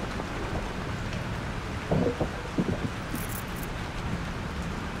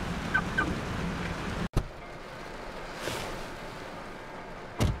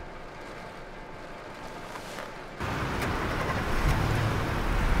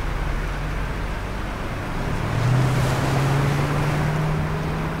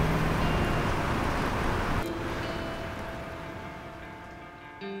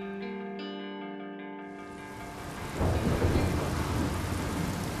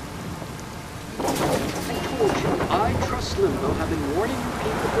 Limbo have been warning you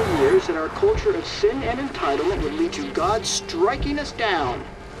people for years that our culture of sin and entitlement would lead to God striking us down.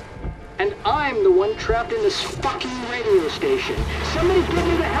 And I'm the one trapped in this fucking radio station. Somebody get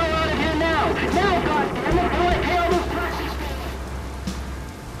me the hell out of here now! Now, goddammit, before I pay all those taxes!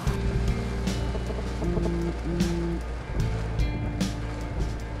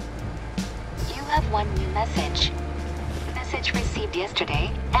 You have one new message. Message received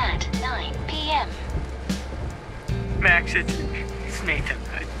yesterday at 9 p.m. Max, it's Nathan.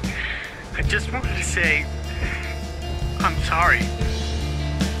 I just wanted to say, I'm sorry.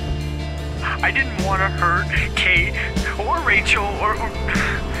 I didn't want to hurt Kate or Rachel or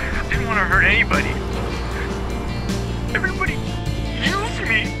I didn't want to hurt anybody. Everybody used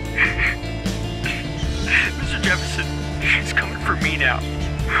me. Mr. Jefferson is coming for me now.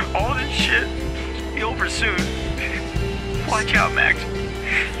 All this shit will be over soon. Watch out, Max.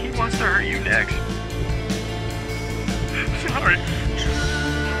 He wants to hurt you next. Sorry.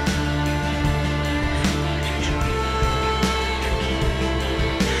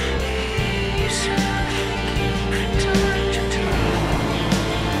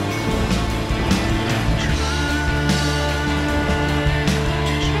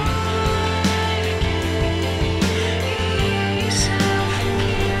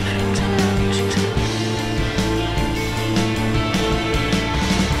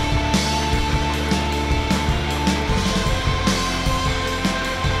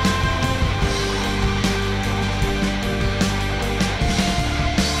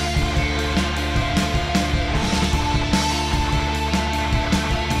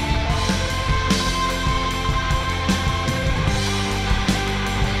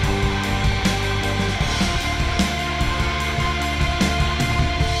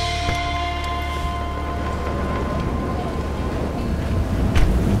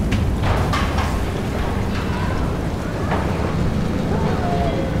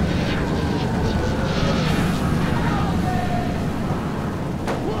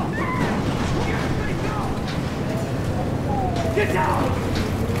 Get down!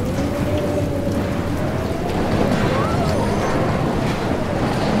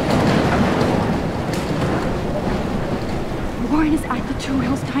 Warren is at the Two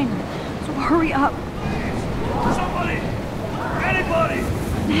Wheels Diner, so hurry up. Somebody! Anybody!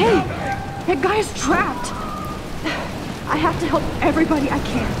 Hey! That guy's trapped! I have to help everybody I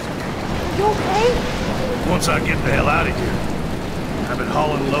can. Are you okay? Once I get the hell out of here. I've been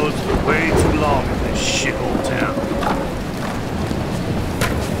hauling loads for way too long in this shithole town.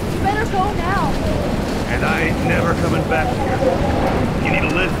 You better go now. And I ain't never coming back here. You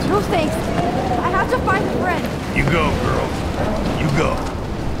need a lift? No thanks. I have to find a friend. You go, girl. You go.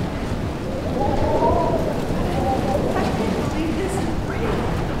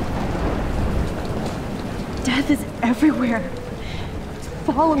 Death is everywhere. It's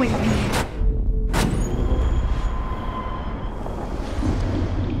following me.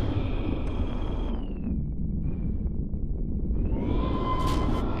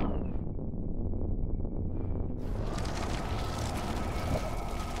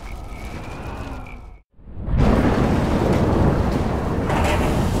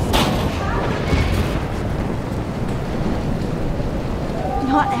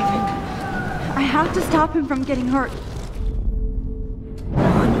 Not Evan. I have to stop him from getting hurt. Come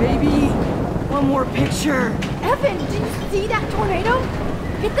on, baby. One more picture. Evan, did you see that tornado?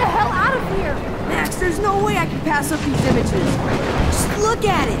 Get the hell out of here! Max, there's no way I can pass up these images. Just look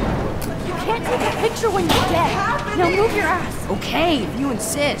at it. You can't take a picture when you're dead. Now move your ass. Okay, if you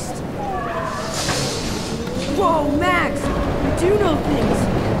insist. Whoa, Max! You do know things.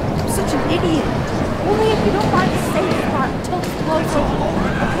 I'm such an idiot. Only if you don't find a safe spot until it's blows over,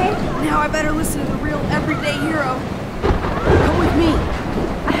 okay? Now I better listen to the real everyday hero. Come with me.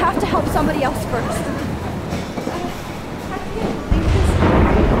 I have to help somebody else first.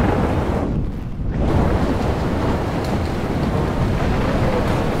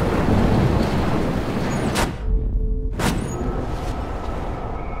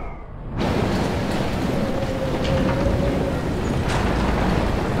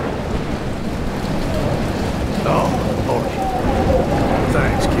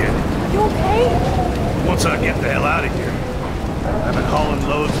 Once I get the hell out of here. I've been hauling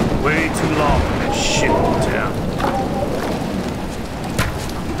loads for way too long in this shithole town.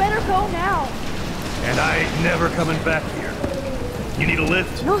 You better go now. And I ain't never coming back here. You need a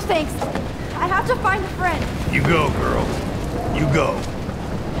lift? No thanks. I have to find a friend. You go, girl. You go.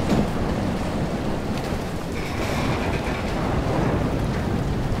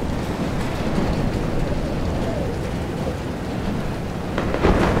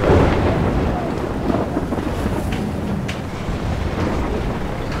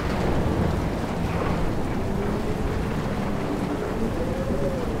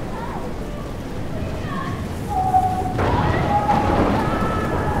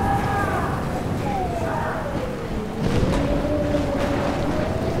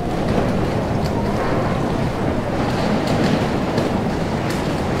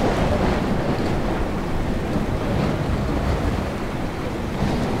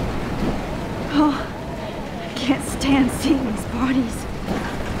 Seeing these bodies.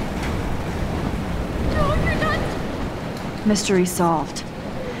 No, you're not. Mystery solved.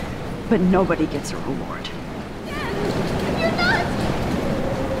 But nobody gets a reward. You're not.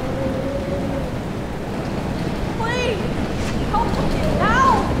 Please, help me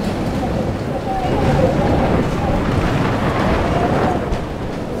now.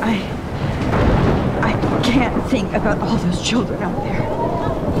 I can't think about all those children out there.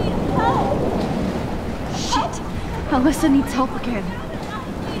 Alyssa needs help again.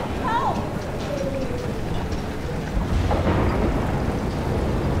 Help!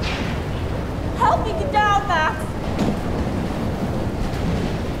 Help me get down, Max!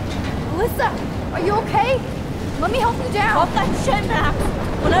 Alyssa, are you okay? Let me help you down. Drop that shit, Max!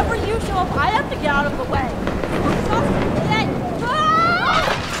 Whenever you show up, I have to get out of the way. No!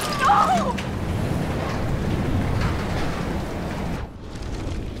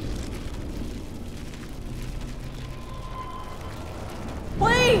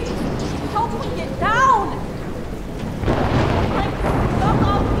 Please! Help me get down! I'm stuck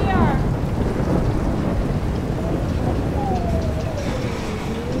up here!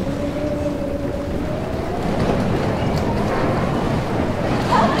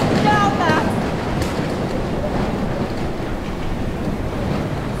 Help me get down, Max!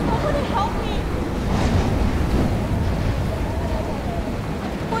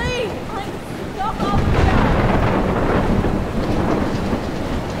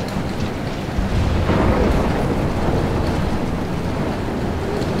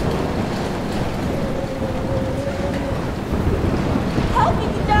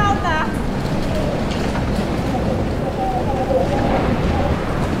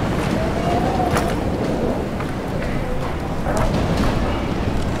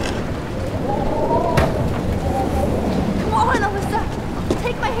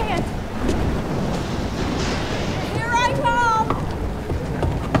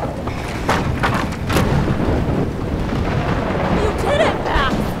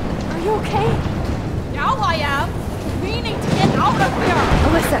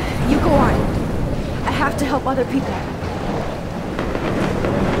 help other people.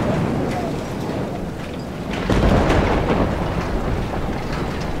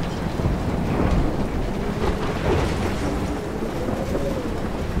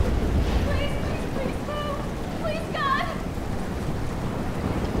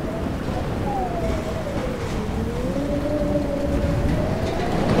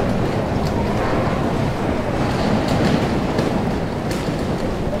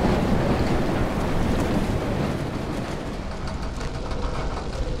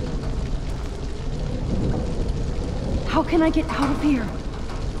 How can I get out of here?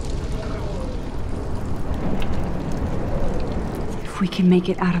 If we can make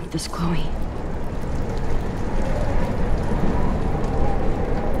it out of this, Chloe.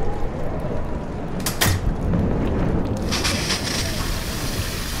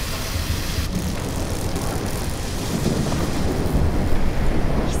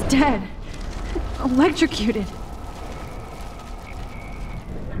 He's dead. Electrocuted.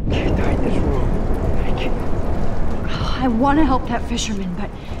 I want to help that fisherman, but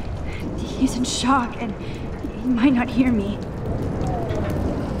he's in shock and he might not hear me.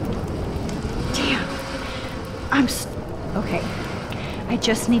 Damn. Okay. I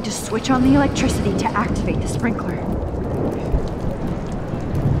just need to switch on the electricity to activate the sprinkler.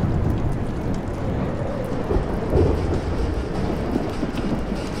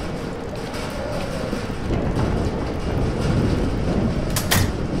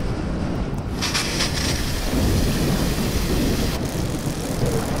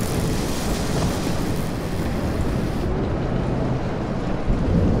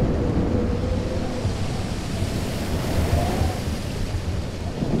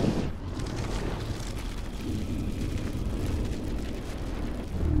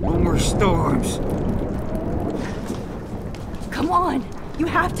 Storms. Come on! You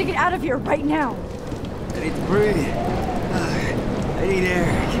have to get out of here right now! I need to breathe. I need air.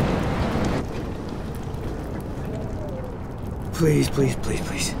 Please, please, please,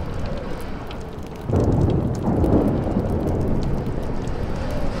 please.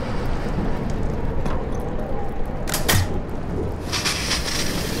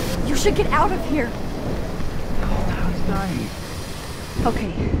 You should get out of here! I was dying.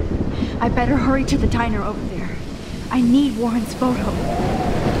 Okay, I better hurry to the diner over there. I need Warren's photo.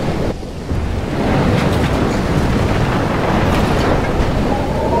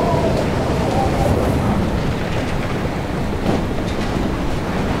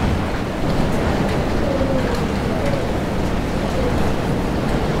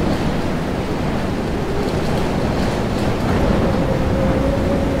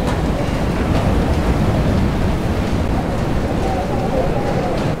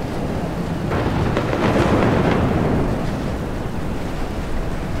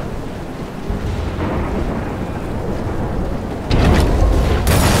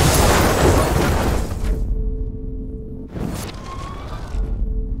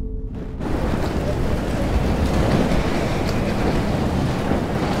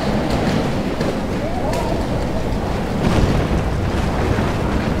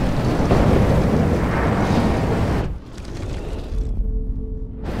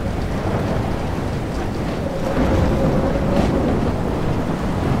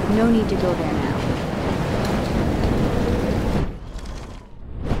 No need to go there now.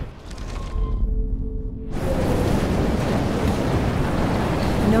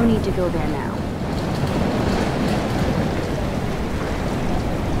 No need to go there now.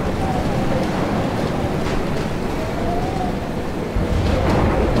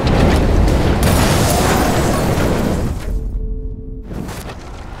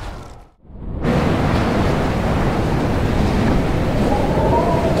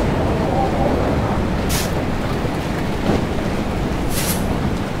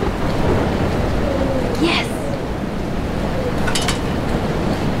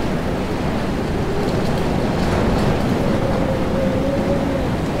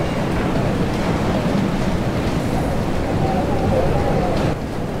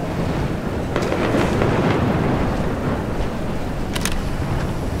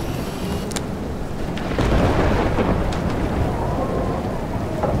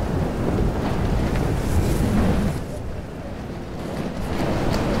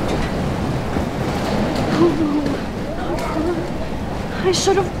 I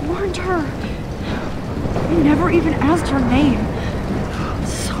should have warned her. I never even asked her name.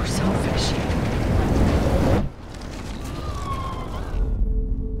 So selfish.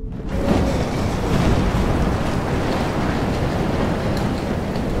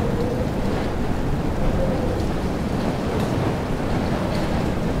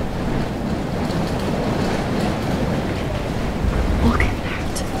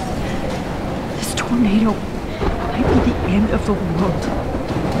 won't.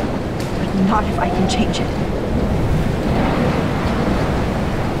 But not if I can change it.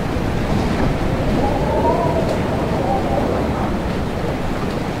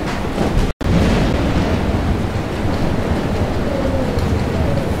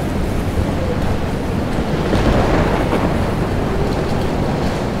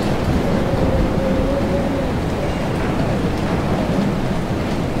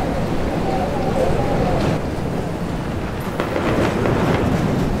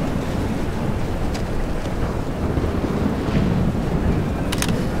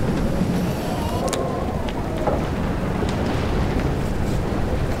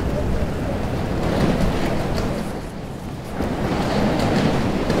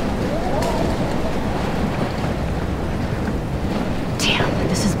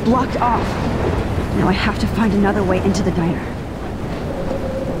 Blocked off. Now I have to find another way into the diner.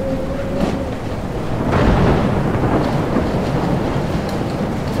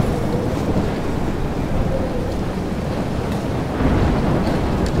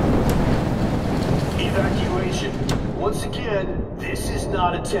 Evacuation. Once again, this is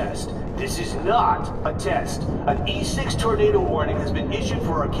not a test. This is not a test. An E6 tornado warning has been issued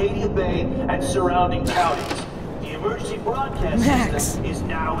for Arcadia Bay and surrounding counties. The emergency broadcast system is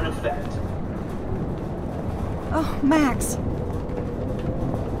now in effect. Oh, Max.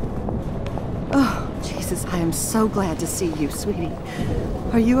 Oh, Jesus, I am so glad to see you, sweetie.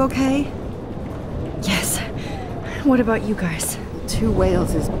 Are you okay? Yes. What about you guys? Two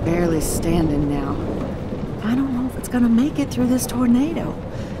Whales is barely standing now. I don't know if it's gonna make it through this tornado.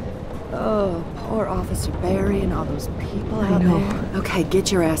 Oh, poor Officer Barry and all those people out there. Okay, get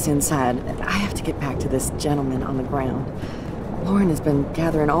your ass inside. I have to get back to this gentleman on the ground. Lauren has been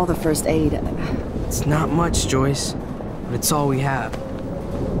gathering all the first aid. It's not much, Joyce, but it's all we have.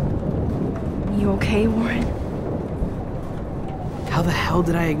 You okay, Warren? How the hell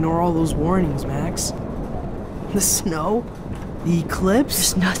did I ignore all those warnings, Max? The snow? The eclipse?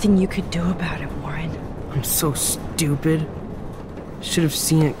 There's nothing you could do about it, Warren. I'm so stupid. Should have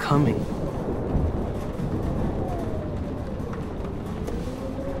seen it coming.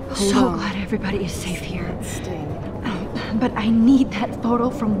 So glad everybody is safe here. But I need that photo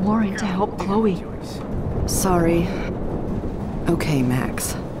from Warren to help Chloe. Sorry. Okay,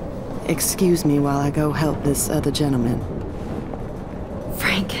 Max. Excuse me while I go help this other gentleman.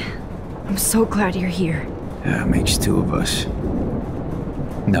 Frank, I'm so glad you're here. Yeah, makes two of us.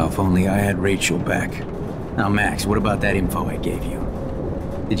 Now, if only I had Rachel back. Now, Max, what about that info I gave you?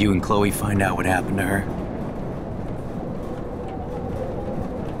 Did you and Chloe find out what happened to her?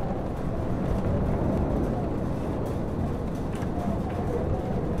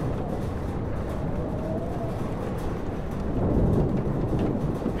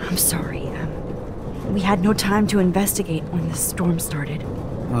 I'm sorry. We had no time to investigate when the storm started.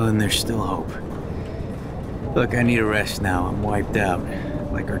 Well, then there's still hope. Look, I need a rest now. I'm wiped out.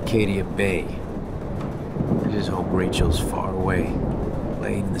 Like Arcadia Bay. I just hope Rachel's far away.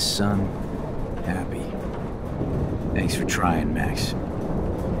 Laid in the sun. Happy. Thanks for trying, Max.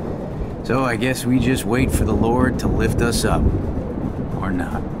 So I guess we just wait for the Lord to lift us up. Or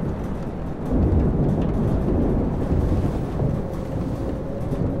not.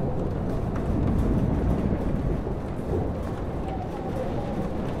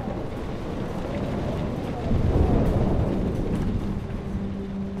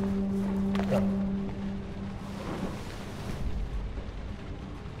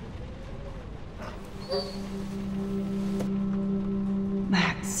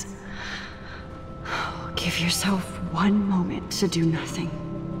 Max, give yourself one moment to do nothing.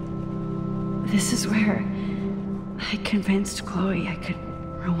 This is where I convinced Chloe I could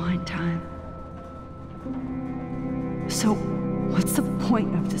rewind time. So, what's the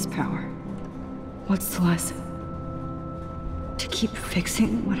point of this power? What's the lesson? To keep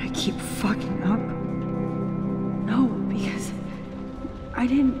fixing what I keep fucking up? No, because I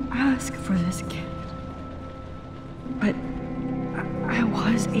didn't ask for this gift. But I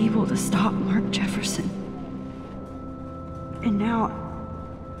was able to stop Mark Jefferson. And now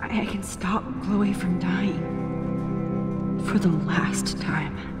I can stop Chloe from dying. For the last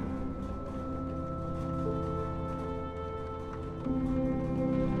time.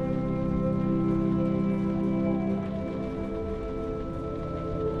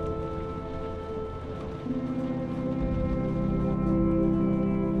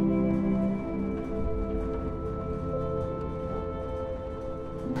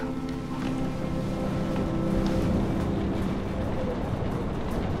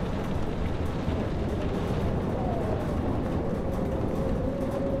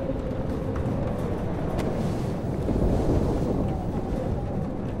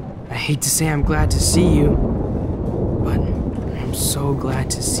 hate to say I'm glad to see you, but I'm so glad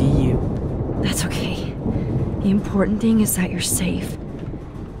to see you. That's okay. The important thing is that you're safe.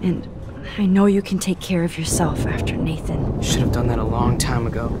 And I know you can take care of yourself after Nathan. Should have done that a long time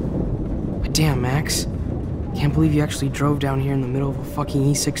ago. But damn, Max. Can't believe you actually drove down here in the middle of a fucking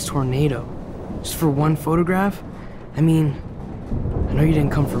E6 tornado. Just for one photograph? I mean, I know you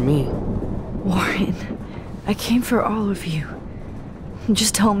didn't come for me. Warren, I came for all of you.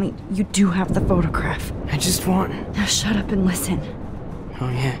 Just tell me you do have the photograph. I just want... Now shut up and listen. Oh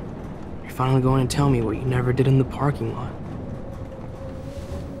yeah, you're finally going to tell me what you never did in the parking lot.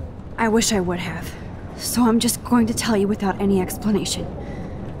 I wish I would have. So I'm just going to tell you without any explanation.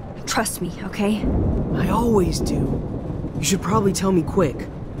 Trust me, okay? I always do. You should probably tell me quick.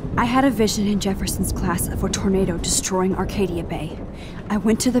 I had a vision in Jefferson's class of a tornado destroying Arcadia Bay. I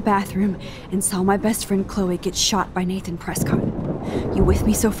went to the bathroom and saw my best friend Chloe get shot by Nathan Prescott. You with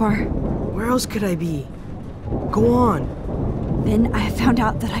me so far? Where else could I be? Go on. Then I found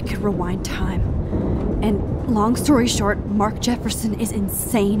out that I could rewind time. And long story short, Mark Jefferson is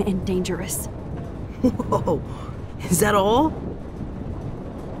insane and dangerous. Whoa, is that all?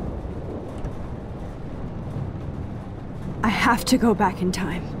 I have to go back in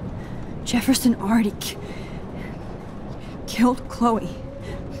time. Jefferson already killed Chloe.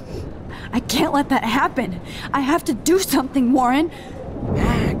 I can't let that happen. I have to do something, Warren.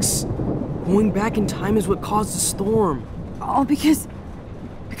 Max, going back in time is what caused the storm. All because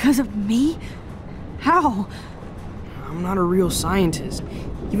of me? How? I'm not a real scientist,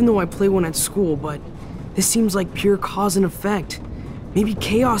 even though I play one at school, but this seems like pure cause and effect. Maybe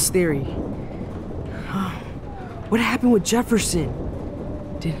chaos theory. What happened with Jefferson?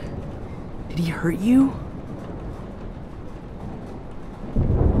 Did he hurt you?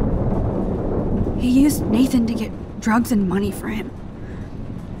 He used Nathan to get drugs and money for him.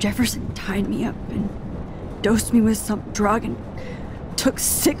 Jefferson tied me up and dosed me with some drug and took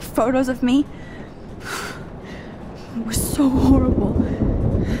sick photos of me. It was so horrible.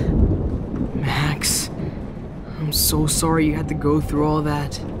 Max, I'm so sorry you had to go through all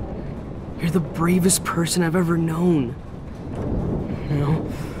that. You're the bravest person I've ever known. You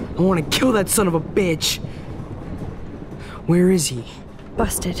know, I want to kill that son of a bitch. Where is he?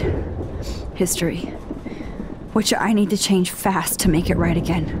 Busted. History. Which I need to change fast to make it right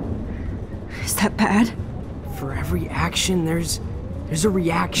again. Is that bad? For every action, there's a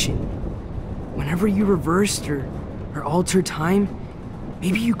reaction. Whenever you reversed or altered time,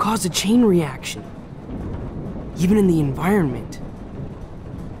 maybe you caused a chain reaction. Even in the environment.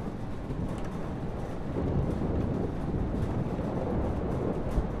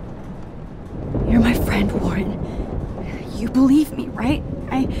 You're my friend, Warren. You believe me, right?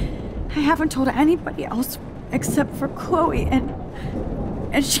 I haven't told anybody else except for Chloe,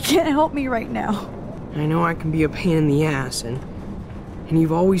 and she can't help me right now. I know I can be a pain in the ass, and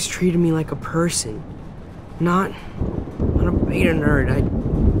you've always treated me like a person, not a beta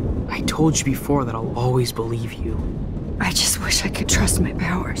nerd. I told you before that I'll always believe you. I just wish I could trust my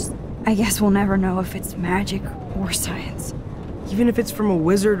powers. I guess we'll never know if it's magic or science. Even if it's from a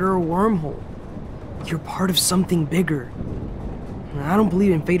wizard or a wormhole. You're part of something bigger. I don't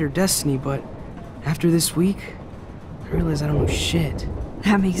believe in fate or destiny, but after this week, I realize I don't know shit.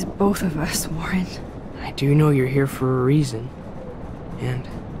 That makes both of us, Warren. I do know you're here for a reason. And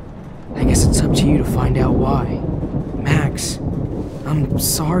I guess it's up to you to find out why. Max, I'm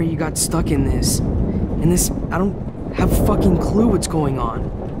sorry you got stuck in this. I don't have a fucking clue what's going on.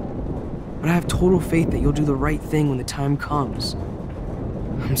 But I have total faith that you'll do the right thing when the time comes.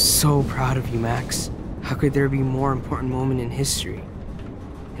 I'm so proud of you, Max. How could there be a more important moment in history?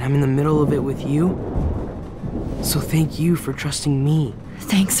 And I'm in the middle of it with you. So thank you for trusting me.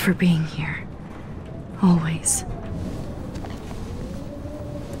 Thanks for being here. Always.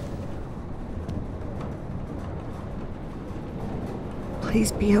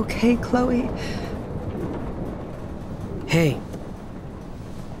 Please be okay, Chloe. Hey.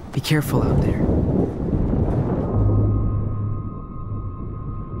 Be careful out there.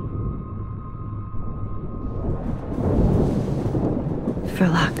 For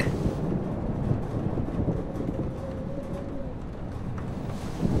luck.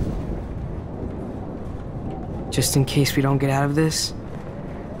 Just in case we don't get out of this,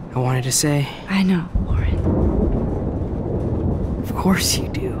 I wanted to say... I know, Warren. Of course you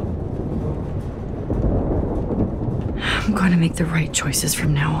do. I'm going to make the right choices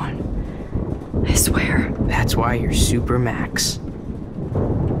from now on. I swear. That's why you're Super Max.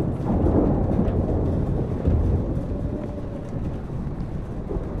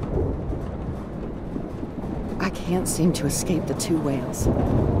 I can't can't seem to escape the two whales.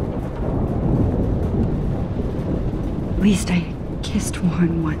 At least I kissed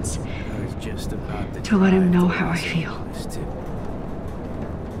Warren once. I was just about to let him know how I feel.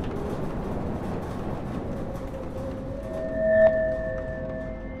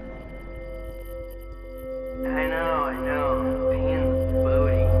 I know. Pain in the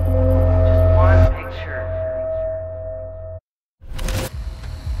booty. Just one picture.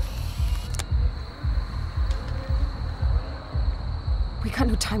 We got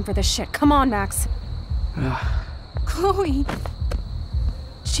no time for this shit. Come on, Max. Chloe!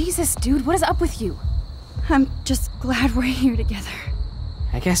 Jesus, dude, what is up with you? I'm just glad we're here together.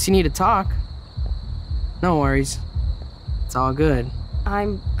 I guess you need to talk. No worries. It's all good.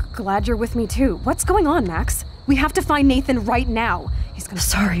 I'm glad you're with me too. What's going on, Max? We have to find Nathan right now. He's gonna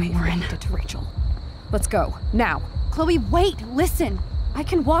Sorry, Warren. To Rachel. Let's go, now. Chloe, wait, listen. I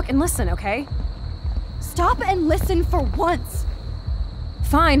can walk and listen, okay? Stop and listen for once.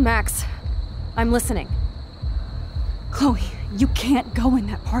 Fine, Max. I'm listening. Chloe, you can't go in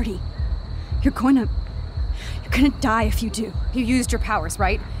that party. You're gonna die if you do. You used your powers,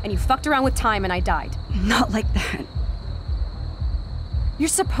 right? And you fucked around with time and I died. Not like that. You're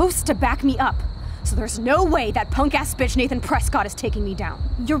supposed to back me up. So there's no way that punk-ass bitch Nathan Prescott is taking me down.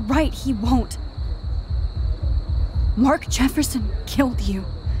 You're right, he won't. Mark Jefferson killed you.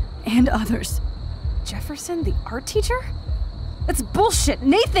 And others. Jefferson, the art teacher? That's bullshit.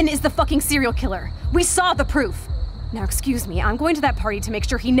 Nathan is the fucking serial killer. We saw the proof. Now, excuse me, I'm going to that party to make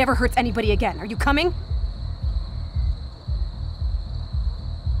sure he never hurts anybody again. Are you coming?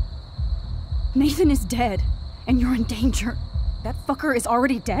 Nathan is dead, and you're in danger. That fucker is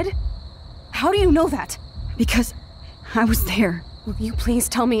already dead? How do you know that? Because I was there. Will you please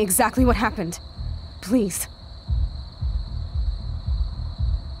tell me exactly what happened? Please.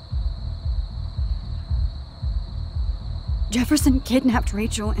 Jefferson kidnapped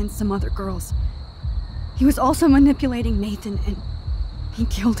Rachel and some other girls. He was also manipulating Nathan, and he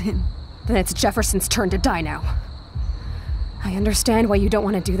killed him. Then it's Jefferson's turn to die now. I understand why you don't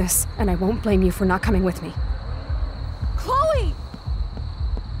want to do this, and I won't blame you for not coming with me. Chloe!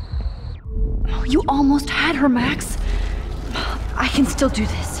 Oh, you almost had her, Max. I can still do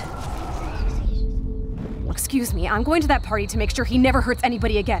this. Excuse me, I'm going to that party to make sure he never hurts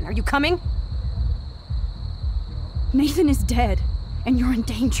anybody again. Are you coming? Nathan is dead, and you're in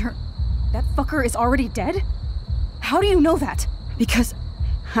danger. That fucker is already dead? How do you know that? Because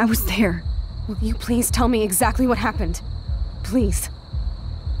I was there. Will you please tell me exactly what happened? Please.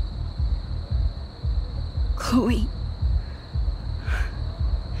 Chloe.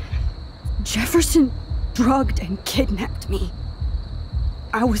 Jefferson drugged and kidnapped me.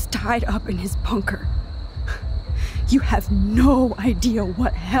 I was tied up in his bunker. You have no idea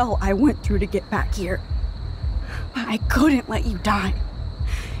what hell I went through to get back here. But I couldn't let you die.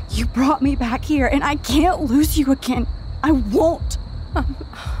 You brought me back here, and I can't lose you again. I won't.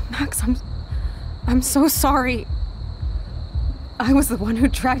 Max, I'm so sorry. I was the one who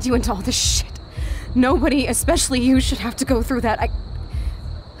dragged you into all this shit. Nobody, especially you, should have to go through that.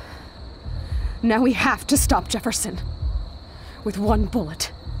 Now we have to stop Jefferson. With one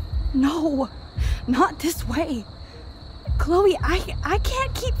bullet. No, not this way. Chloe, I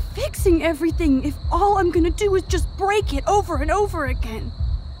can't keep fixing everything if all I'm gonna do is just break it over and over again.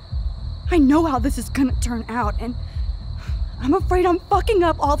 I know how this is gonna turn out, and I'm afraid I'm fucking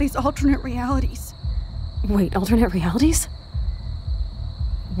up all these alternate realities. Wait, alternate realities?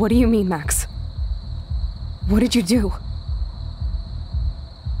 What do you mean, Max? What did you do?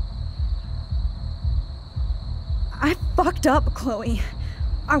 I fucked up, Chloe.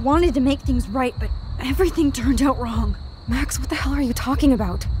 I wanted to make things right, but everything turned out wrong. Max, what the hell are you talking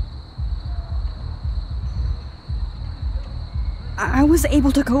about? I was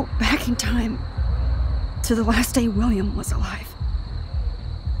able to go back in time to the last day William was alive.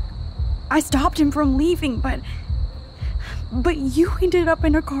 I stopped him from leaving, but you ended up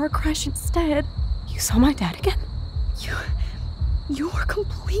in a car crash instead. You saw my dad again? You were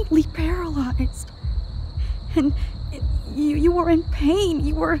completely paralyzed. And you were in pain.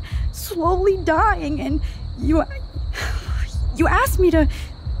 You were slowly dying, and you asked me to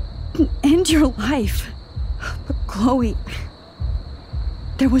end your life. But Chloe,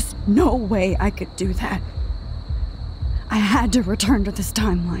 there was no way I could do that. I had to return to this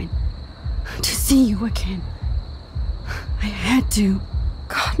timeline to see you again. I had to.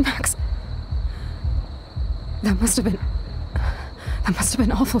 God, Max. That must have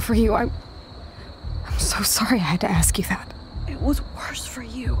been awful for you. I'm so sorry I had to ask you that. It was worse for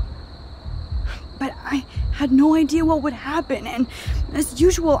you. But I had no idea what would happen, and as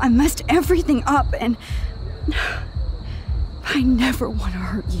usual, I messed everything up, and I never want to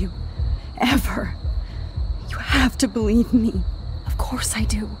hurt you. Ever. You have to believe me. Of course I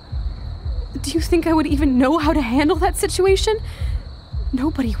do. Do you think I would even know how to handle that situation?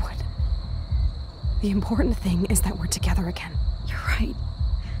 Nobody would. The important thing is that we're together again. You're right.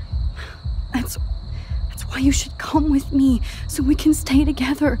 That's why you should come with me, so we can stay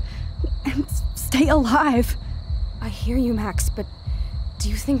together and stay alive. I hear you, Max, but do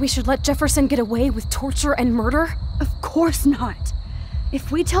you think we should let Jefferson get away with torture and murder? Of course not.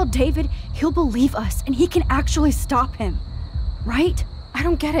 If we tell David, he'll believe us and he can actually stop him. Right? I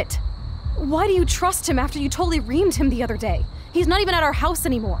don't get it. Why do you trust him after you totally reamed him the other day? He's not even at our house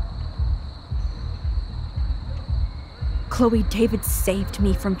anymore. Chloe, David saved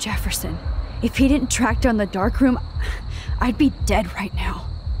me from Jefferson. If he didn't track down the dark room, I'd be dead right now.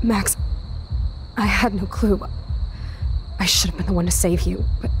 Max, I had no clue. I should have been the one to save you,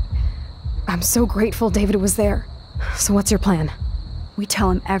 but I'm so grateful David was there. So what's your plan? We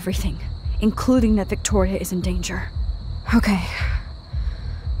tell him everything, including that Victoria is in danger. Okay.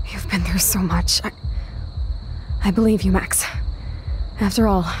 You've been through so much. I believe you, Max. After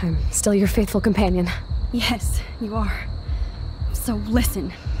all, I'm still your faithful companion. Yes, you are. So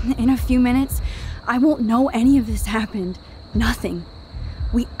listen, in a few minutes, I won't know any of this happened. Nothing.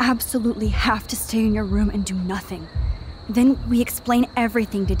 We absolutely have to stay in your room and do nothing. Then we explain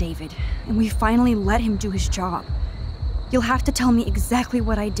everything to David, and we finally let him do his job. You'll have to tell me exactly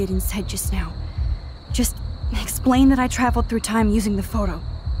what I did and said just now. Just explain that I traveled through time using the photo.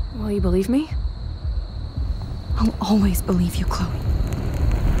 Will you believe me? I'll always believe you, Chloe.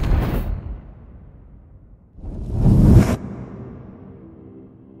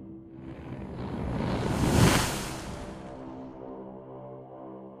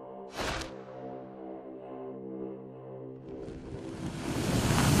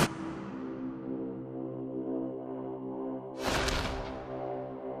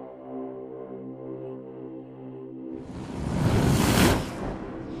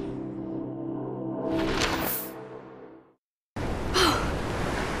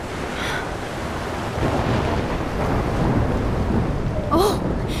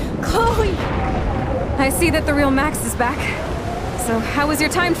 I see that the real Max is back. So how was your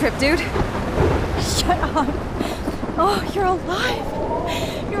time trip, dude? Shut up. Oh, you're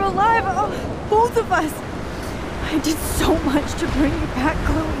alive. You're alive. Oh, both of us. I did so much to bring you back,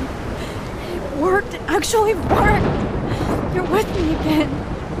 Chloe. It worked. It actually worked. You're with me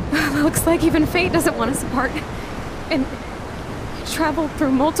again. Looks like even fate doesn't want us apart. And I traveled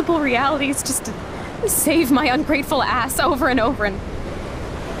through multiple realities just to save my ungrateful ass over and over, and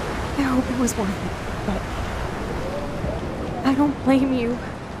I hope it was worth it. But I don't blame you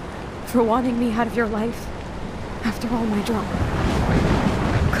for wanting me out of your life after all my drama.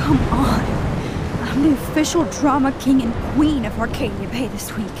 Come on. I'm the official drama king and queen of Arcadia Bay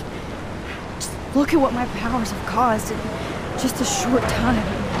this week. Just look at what my powers have caused in just a short time.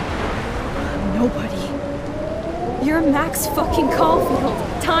 Nobody. You're Max fucking Caulfield,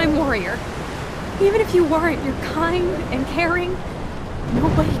 Time Warrior. Even if you weren't, you're kind and caring.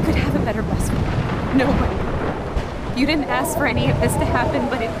 Nobody could have a better best friend. Nobody. You didn't ask for any of this to happen,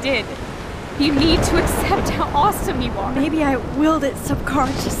 but it did. You need to accept how awesome you are. Maybe I willed it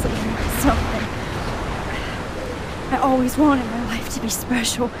subconsciously or something. I always wanted my life to be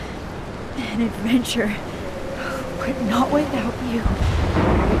special. An adventure. But not without you.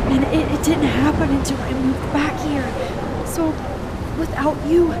 And it didn't happen until I moved back here. So, without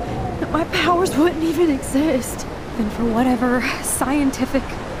you, my powers wouldn't even exist. And for whatever scientific,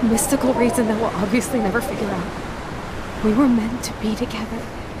 mystical reason that we'll obviously never figure out, we were meant to be together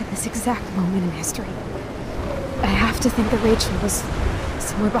at this exact moment in history. I have to think that Rachel was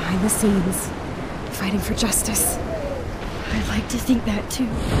somewhere behind the scenes, fighting for justice. I'd like to think that too.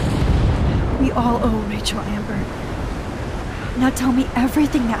 We all owe Rachel Amber. Now tell me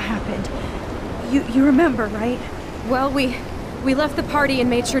everything that happened. You remember, right? Well, we left the party and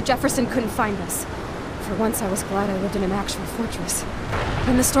made sure Jefferson couldn't find us. For once, I was glad I lived in an actual fortress.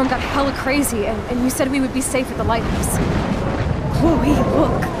 Then the storm got hella crazy, and you said we would be safe at the lighthouse. Chloe,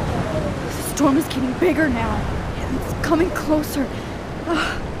 look. The storm is getting bigger now. It's coming closer.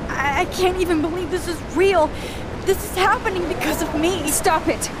 I can't even believe this is real. This is happening because of me. Stop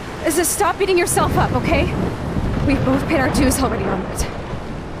it. Stop beating yourself up, okay? We've both paid our dues already on that.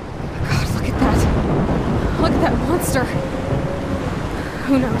 God, look at that. Look at that monster.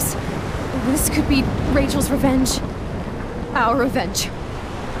 Who knows? This could be Rachel's revenge. Our revenge.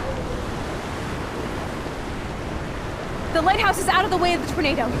 The lighthouse is out of the way of the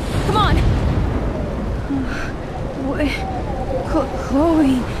tornado. Come on!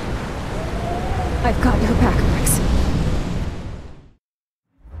 Chloe... I've got your back, Max.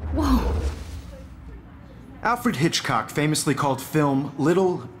 Whoa. Alfred Hitchcock famously called film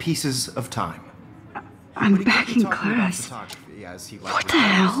little pieces of time. I'm back in class. What the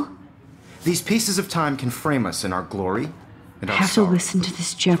hell? These pieces of time can frame us in our glory and I our have to sorrow. listen to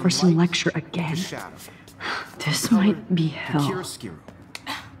this Jefferson lecture again. This might be hell.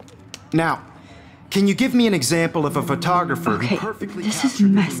 Now, can you give me an example of a photographer Okay, who perfectly this is captured the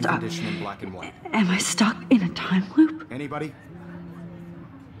messed human up. condition in black and white? Am I stuck in a time loop? Anybody?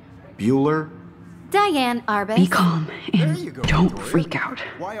 Bueller? Diane Arbus. Be calm and don't freak out.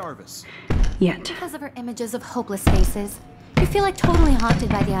 Why Arbus? Yet. Because of her images of hopeless faces. You feel like totally haunted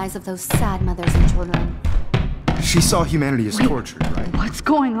by the eyes of those sad mothers and children. She saw humanity as tortured, right? What's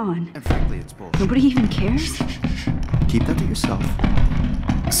going on? And frankly, it's bullshit. Nobody even cares? Keep that to yourself.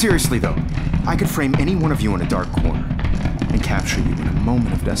 Seriously, though, I could frame any one of you in a dark corner and capture you in a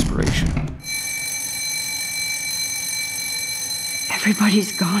moment of desperation.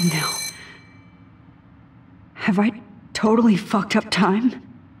 Everybody's gone now. Have I totally fucked up time?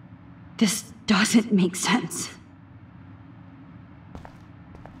 This doesn't make sense.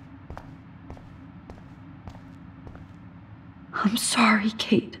 I'm sorry,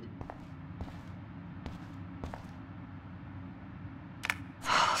 Kate.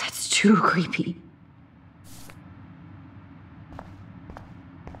 Oh, that's too creepy.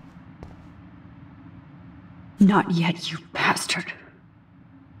 Not yet, you bastard.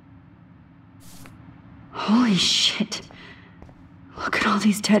 Holy shit. Look at all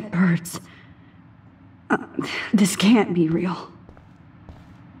these dead birds. This can't be real.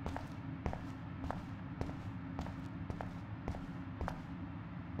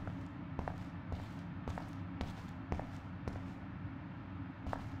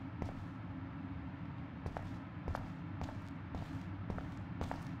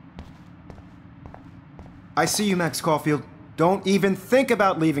 I see you, Max Caulfield. Don't even think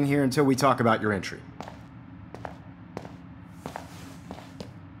about leaving here until we talk about your entry.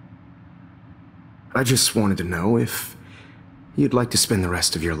 I just wanted to know if you'd like to spend the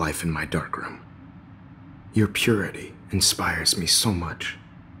rest of your life in my darkroom. Your purity inspires me so much,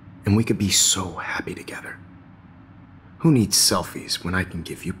 and we could be so happy together. Who needs selfies when I can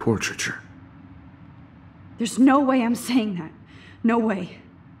give you portraiture? There's no way I'm saying that. No way.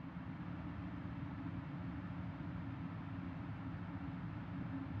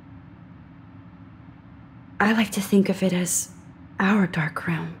 I like to think of it as our dark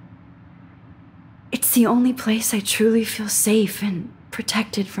room. It's the only place I truly feel safe and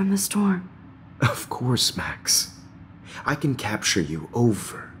protected from the storm. Of course, Max. I can capture you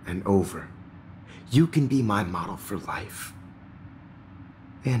over and over. You can be my model for life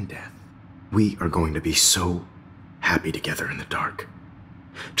and death. We are going to be so happy together in the dark.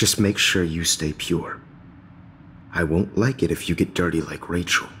 Just make sure you stay pure. I won't like it if you get dirty like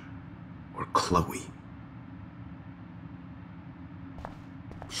Rachel or Chloe.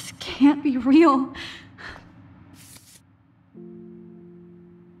 This can't be real.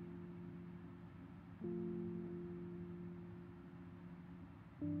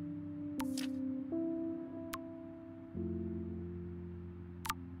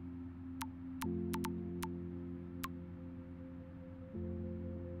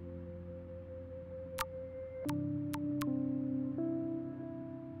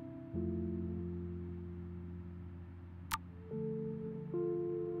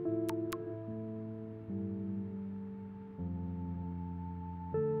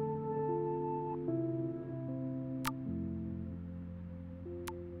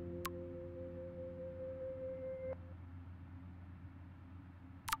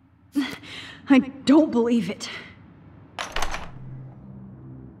 I don't believe it.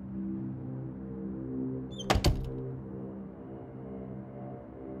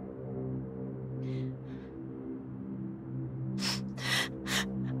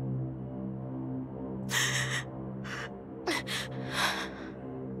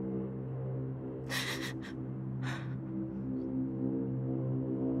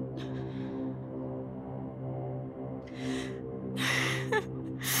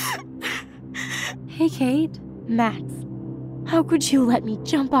 Hey, Kate. Max, how could you let me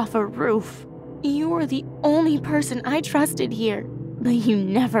jump off a roof? You were the only person I trusted here, but you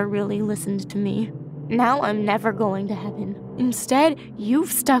never really listened to me. Now I'm never going to heaven. Instead,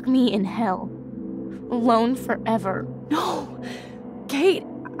 you've stuck me in hell. Alone forever. No! Kate,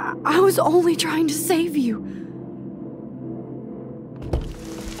 I was only trying to save you.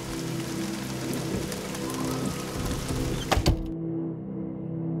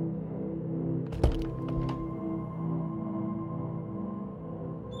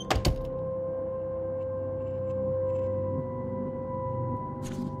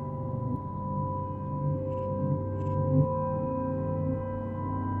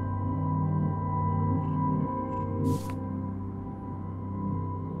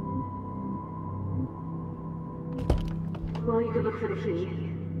 could look for the key.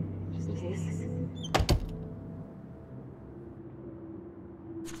 Just in case.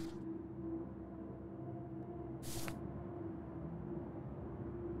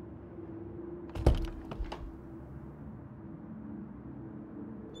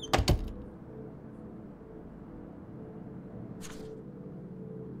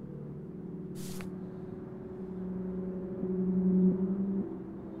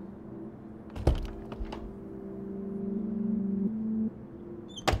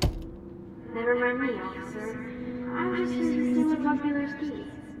 Never mind me, officer. I'm just here to steal a drug dealer's keys.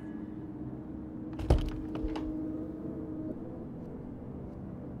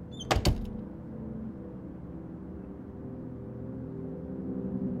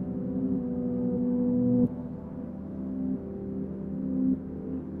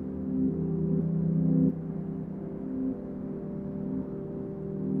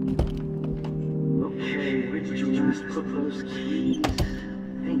 Okay, where did you last put those keys?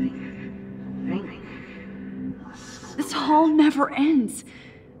 This hall never ends.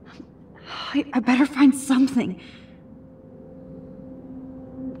 I better find something.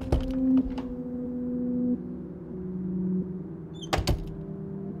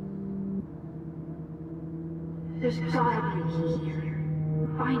 There's gotta be a key here.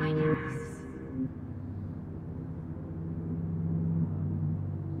 Find it, Max.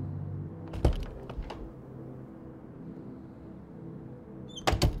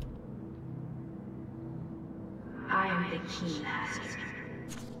 I am the key master.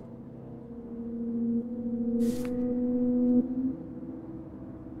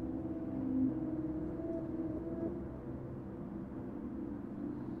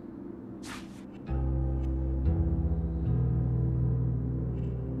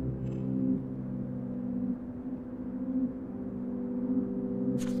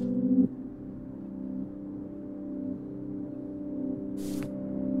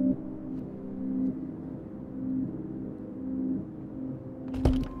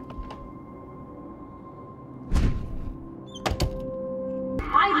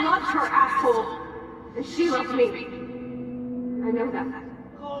 I loved her, asshole! And she loved me. I know that.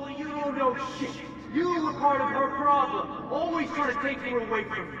 Chloe, you don't know shit. You were part of her problem. Always trying to take her away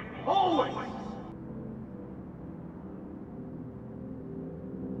from me. Always!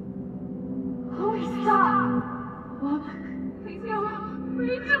 Chloe, stop! Look, please no.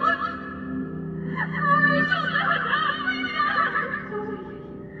 Rachel! Rachel, no, please no! Chloe.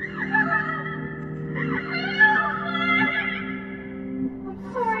 I'm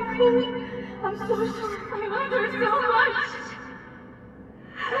sorry, Chloe. I'm so sorry. I loved her so much.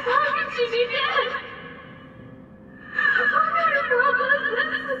 How could she be dead? What kind of world was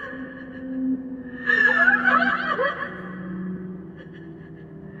this?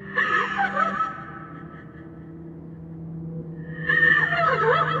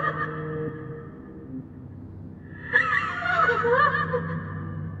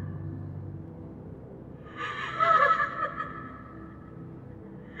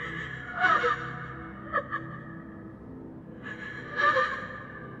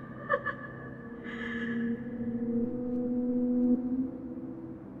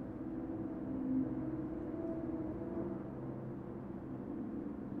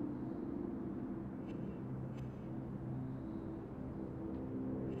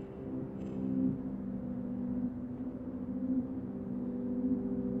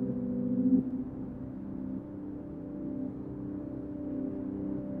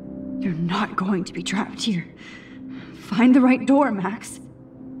 You're not going to be trapped here. Find the right door, Max.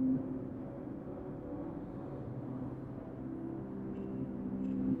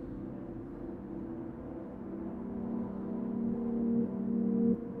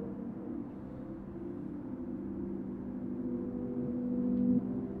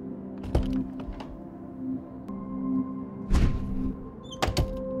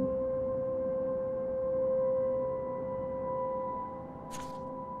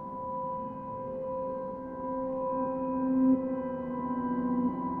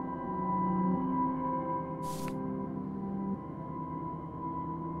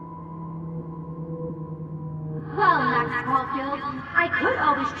 Well, Max Caulfield, I could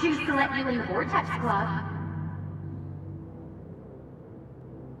always choose to let you in the Vortex Club.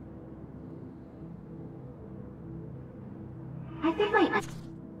 I think my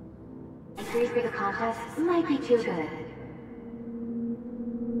entries for the contest might be too good.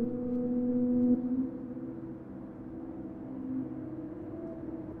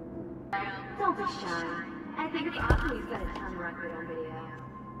 Don't be shy. I think it's awesome you've got a ton record on video.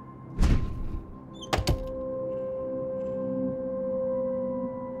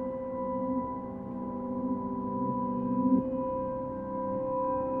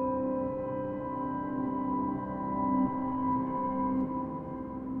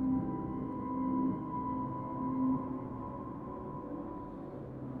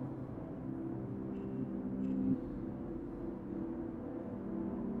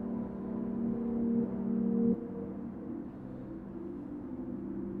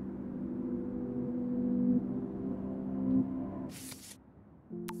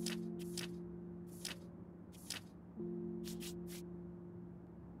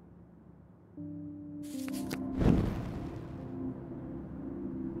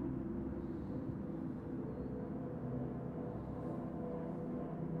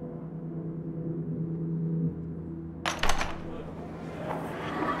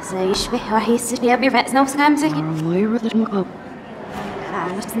 Zeg, waar is het weer bij vet nou schaam zeg? Mooi wat het me op.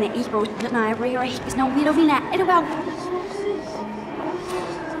 Dat is net iets boos dat nou weer is nou weer over na. En wel.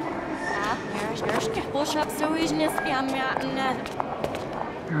 Bullshit zo is net ja maar.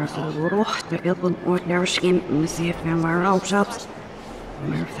 Er is een rocht de heel ooit naar schim museum en waar op zat.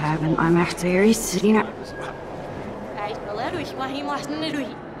 Maar we hebben I'm echt serieus Serena. Hij wil er dus maar hij mag niet doen.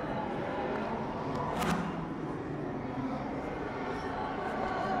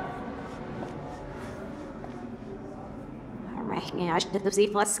 Ja, ich dachte,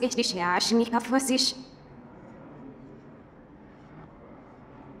 sie was richtig, ja, ich nicht auf was ich.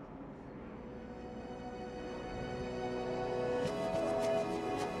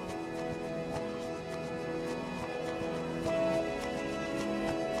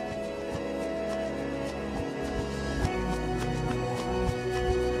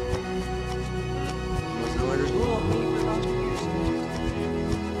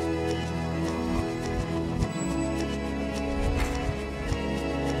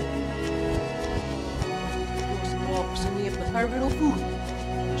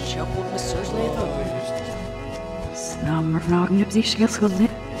 Nou, maar vanavond heb ik zich schuld. Weer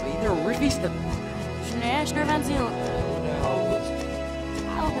revist het. Snel, van ziel.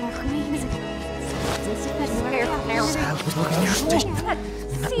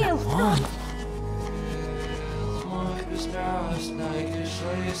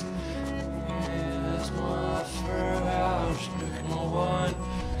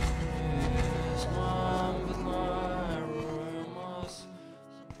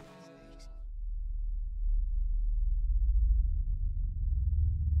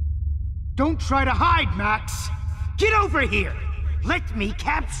 Don't try to hide, Max! Get over here! Let me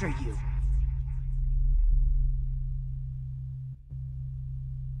capture you!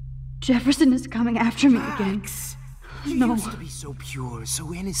 Jefferson is coming after me again. You No. used to be so pure,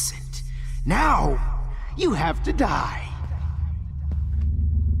 so innocent. Now, you have to die.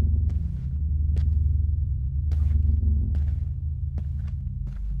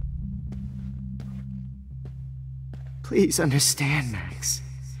 Please understand, Max.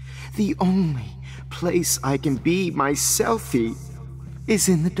 The only place I can be myself is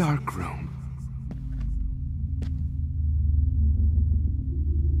in the dark room.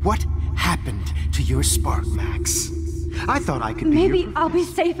 What happened to your spark, Max? I thought I could be Maybe your... I'll be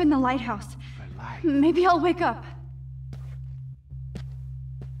safe in the lighthouse. Maybe I'll wake up.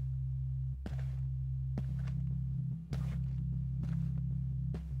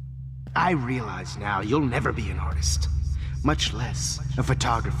 I realize now you'll never be an artist, much less a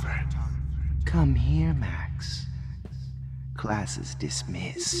photographer. Come here, Max. Class is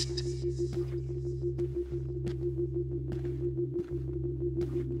dismissed.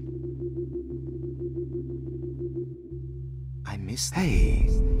 I miss... Hey.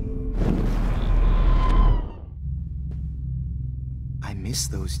 I miss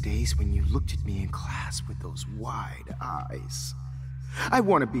those days when you looked at me in class with those wide eyes. I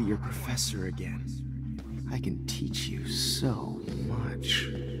want to be your professor again. I can teach you so much.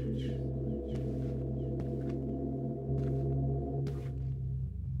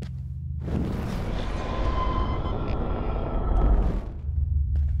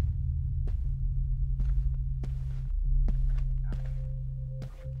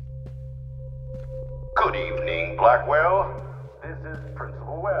 Good evening, Blackwell. This is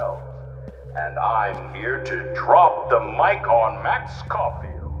Principal Wells, and I'm here to drop the mic on Max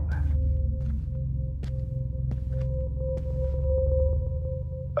Caulfield.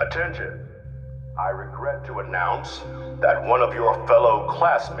 Attention. I regret to announce that one of your fellow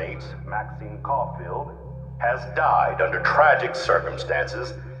classmates, Maxine Caulfield, has died under tragic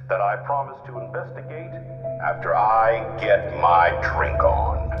circumstances that I promise to investigate after I get my drink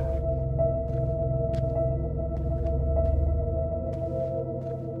on.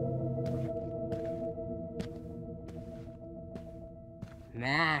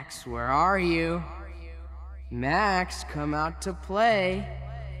 Max, where are you? Max, come out to play.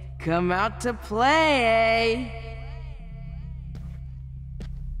 Come out to play.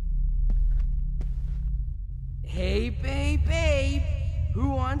 Hey, babe, babe. Who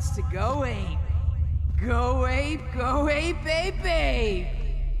wants to go ape? Go ape, babe, babe.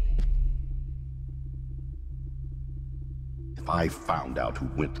 If I found out who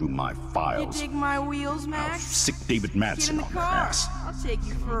went through my files, You dig my wheels, I'll Max? sick David Get in Madsen the on your car. ass. I'll take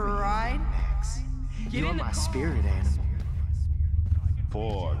you for a ride. Get You're in the my car. spirit animal.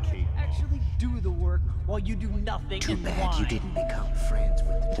 Poor Kate. Actually do the work while you do nothing. Too bad you didn't become friends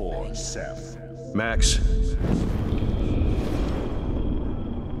with the Poor Sam. Max.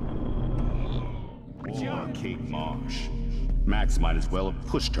 Poor Kate Marsh. Max might as well have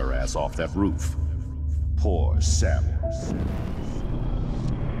pushed her ass off that roof. Poor Samuel.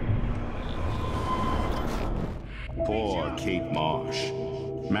 Poor Kate Marsh.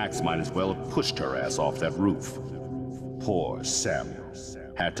 Max might as well have pushed her ass off that roof. Poor Samuel.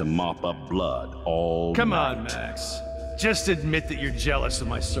 Had to mop up blood all Come night. on, Max. Just admit that you're jealous of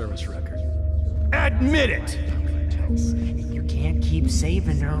my service record. Admit it! You can't keep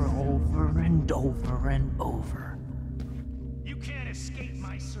saving her over and over and over. You can't escape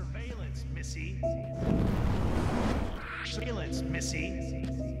my surveillance, Missy. Surveillance, Missy.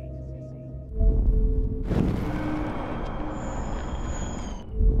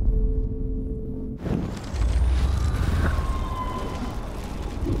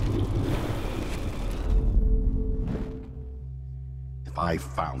 If I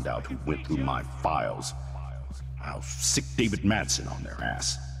found out who went through my files, I'll sick David Madsen on their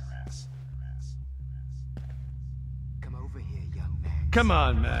ass. Come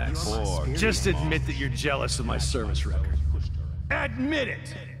on, Max. Poor Just admit that you're jealous of my service record. Admit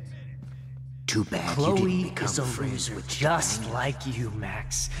it! Too bad you Chloe didn't become is a friends loser with the just gang. like you,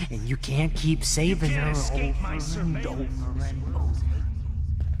 Max. And you can't keep saving her over and over and over.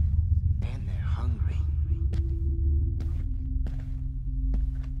 And they're hungry.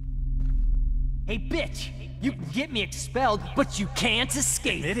 Hey, bitch! You can get me expelled, but you can't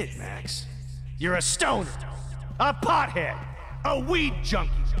escape. Admit it, Max. You're a stoner, a pothead, a weed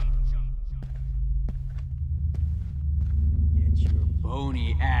junkie. Get your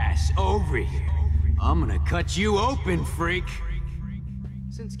bony ass over here. I'm gonna cut you open, freak.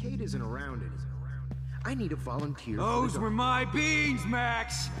 Since Kate isn't around anymore, I need a volunteer. Those were my beans,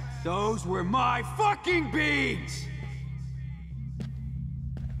 Max. Those were my fucking beans.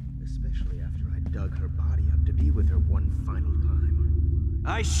 Especially after I dug her body up to be with her one final time.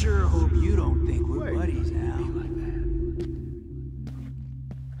 I sure hope you don't think we're buddies now.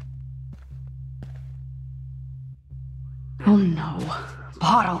 Oh no.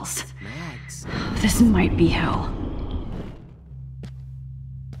 Bottles. This might be hell.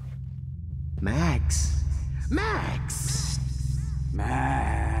 Max. Max!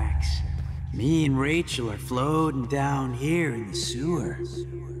 Max. Me and Rachel are floating down here in the sewer.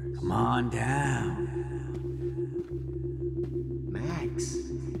 Come on down. Max.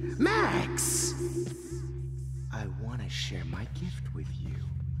 Max! I want to share my gift with you.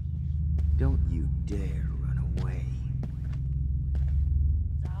 Don't you dare run away.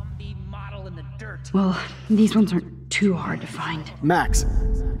 Zombie model in the dirt. Well, these ones aren't too hard to find. Max!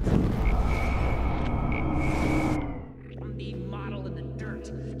 Zombie model in the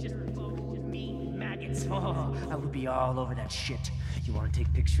dirt. Just bones, meat, maggots. Oh, I would be all over that shit. You want to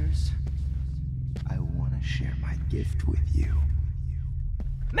take pictures? I want to share my gift with you.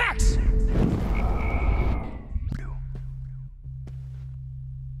 Max!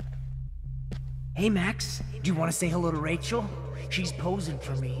 Hey, Max. Do you want to say hello to Rachel? She's posing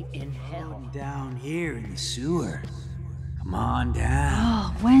for me in hell. Down here in the sewer. Come on down.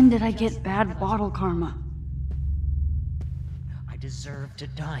 Oh, when did I get bad bottle karma? I deserve to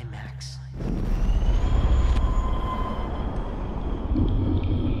die, Max.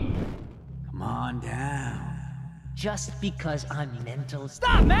 Come on down. Just because I'm mental.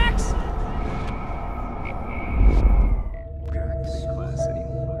 Stop, Max! Come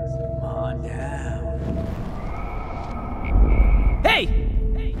on down. Hey!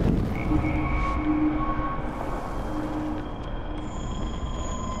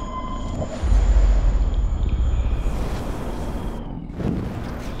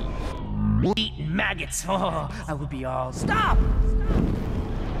 Eating maggots. Oh, I would be all. Stop!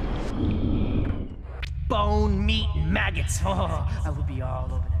 Bone, meat, and maggots. Oh, I would be all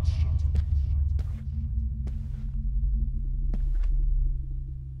over that shit.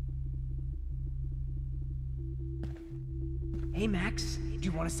 Hey, Max. Do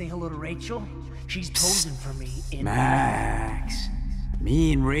you want to say hello to Rachel? She's posing for me in. Max.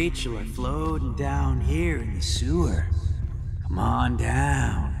 Me and Rachel are floating down here in the sewer. Come on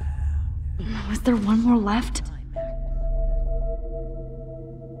down. Was there one more left?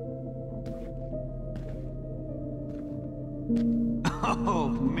 Oh,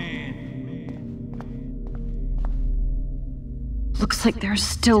 man. Looks like there's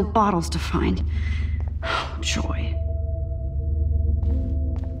still bottles to find. Oh, joy.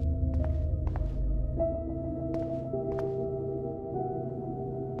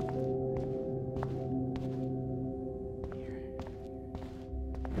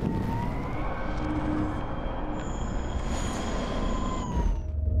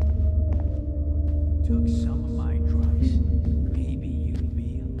 took some of my drugs, maybe you'd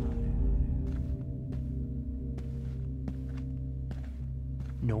be alive.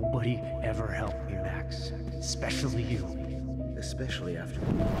 Nobody ever helped me, Max. Especially you. Especially after...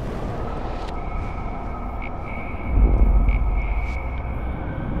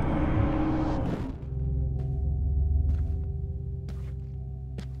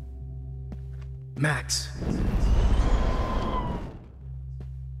 Max.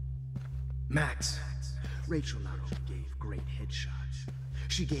 Max. Rachel not only gave great headshots,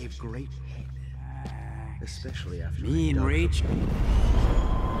 she gave great head. Especially after... Me and Rachel.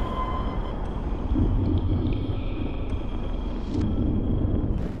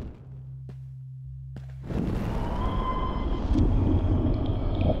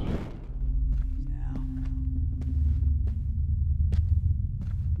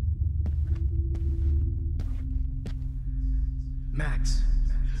 Max.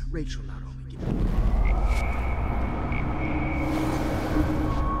 Rachel not only gave...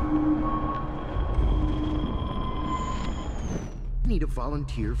 Need a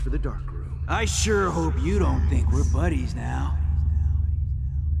volunteer for the dark room. I sure hope you don't think we're buddies now.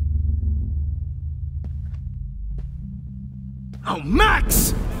 Oh,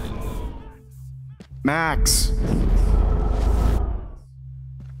 Max! Max!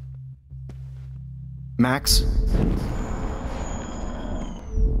 Max?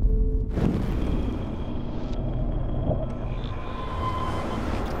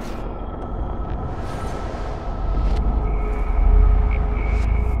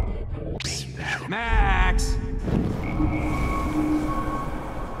 Max!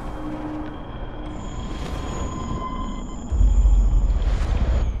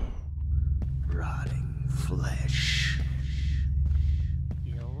 Rotting flesh.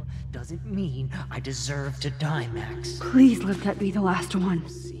 Ill doesn't mean I deserve to die, Max. Please let that be the last one.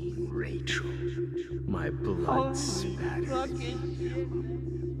 Seeing Rachel, my blood spattered.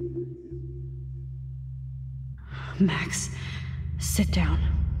 Max, sit down.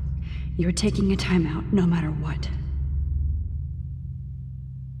 You're taking a timeout no matter what.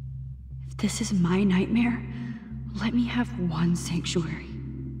 If this is my nightmare, let me have one sanctuary.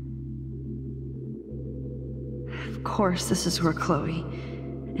 Of course, this is where Chloe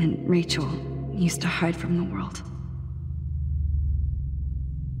and Rachel used to hide from the world.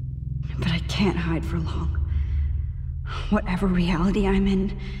 But I can't hide for long. Whatever reality I'm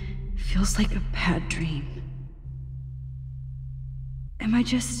in feels like a bad dream. Am I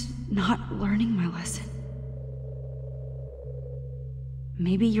just not learning my lesson?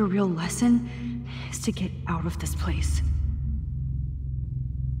 Maybe your real lesson is to get out of this place.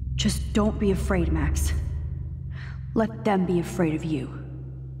 Just don't be afraid, Max. Let them be afraid of you.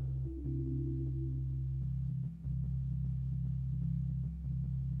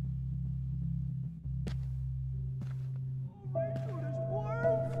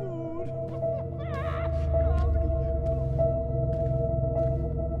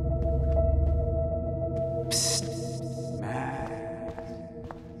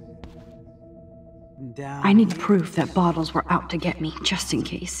 I need proof that bottles were out to get me, just in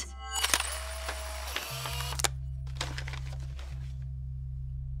case.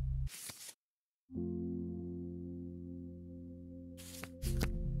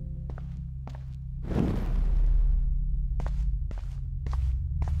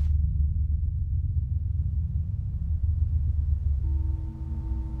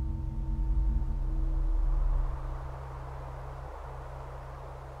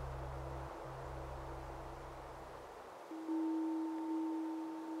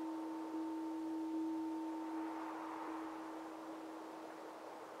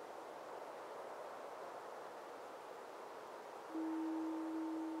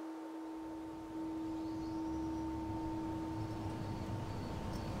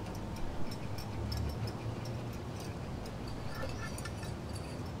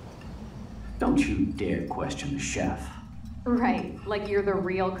 Don't you dare question the chef. Right, like you're the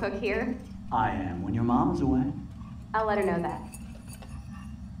real cook here? I am when your mom is away. I'll let her know that.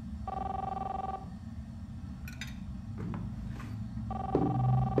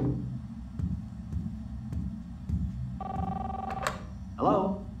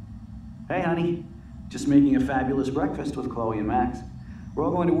 Hello? Hey, honey. Just making a fabulous breakfast with Chloe and Max. We're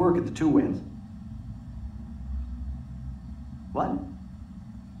all going to work at the Two Winds. What?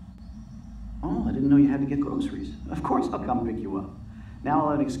 Oh, I didn't know you had to get groceries. Of course I'll come pick you up. Now I'll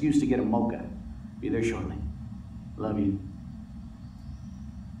have an excuse to get a mocha. Be there shortly. Love you.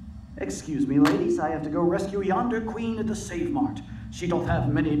 Excuse me, ladies. I have to go rescue yonder queen at the Save Mart. She doth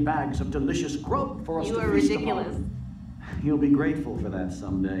have many bags of delicious grub for us to feast upon. You are ridiculous. You'll be grateful for that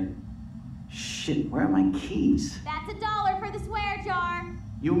someday. Shh. Shit, where are my keys? That's $1 for the swear jar.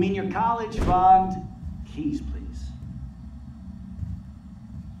 You mean your college fund? Keys, please.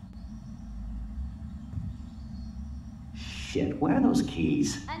 Shit, where are those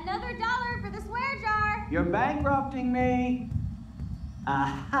keys? Another $1 for the swear jar. You're bankrupting me.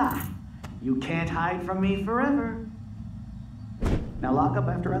 Aha! You can't hide from me forever. Now lock up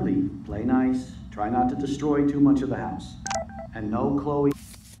after I leave. Play nice. Try not to destroy too much of the house. And no Chloe.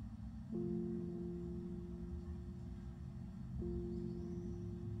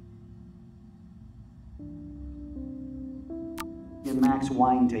 Your Max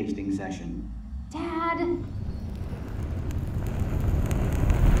wine tasting session. Dad.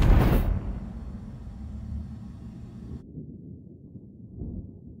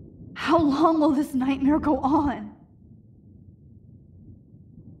 How long will this nightmare go on?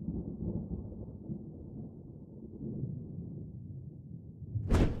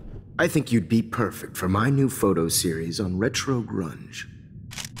 I think you'd be perfect for my new photo series on retro grunge.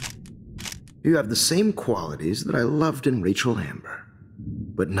 You have the same qualities that I loved in Rachel Amber,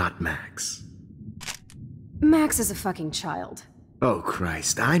 but not Max. Max is a fucking child. Oh,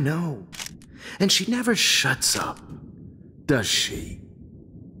 Christ, I know. And she never shuts up, does she?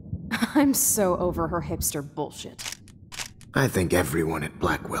 I'm so over her hipster bullshit. I think everyone at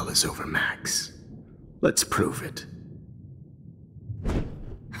Blackwell is over Max. Let's prove it.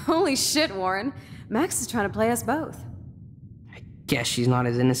 Holy shit, Warren. Max is trying to play us both. Guess she's not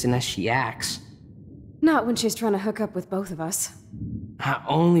as innocent as she acts. Not when she's trying to hook up with both of us. I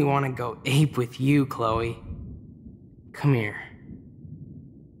only want to go ape with you, Chloe. Come here.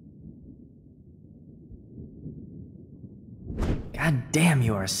 God damn,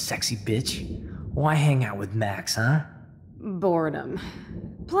 you are a sexy bitch. Why hang out with Max, huh? Boredom.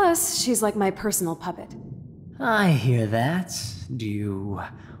 Plus, she's like my personal puppet. I hear that. Do you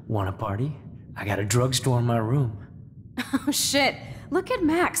want a party? I got a drugstore in my room. Oh shit, look at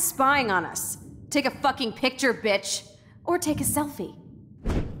Max spying on us. Take a fucking picture, bitch. Or take a selfie.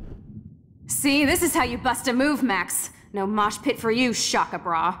 See, this is how you bust a move, Max. No mosh pit for you, Shaka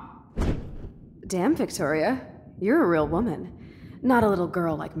Bra. Damn, Victoria. You're a real woman. Not a little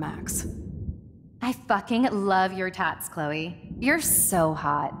girl like Max. I fucking love your tats, Chloe. You're so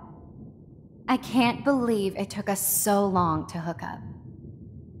hot. I can't believe it took us so long to hook up.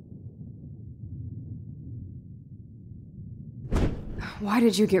 Why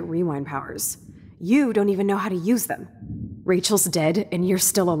did you get rewind powers? You don't even know how to use them. Rachel's dead and you're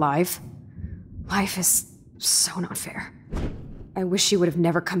still alive. Life is so not fair. I wish you would have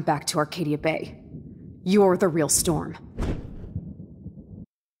never come back to Arcadia Bay. You're the real Storm.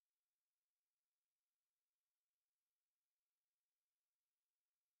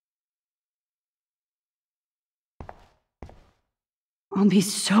 I'll be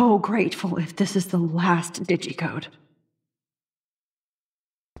so grateful if this is the last digicode.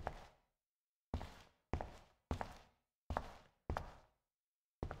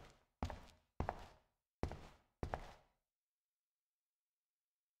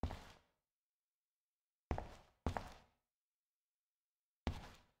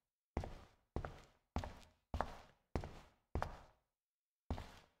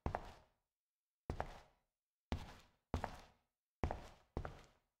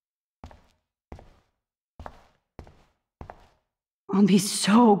 I'll be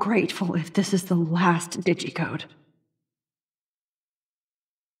so grateful if this is the last digicode.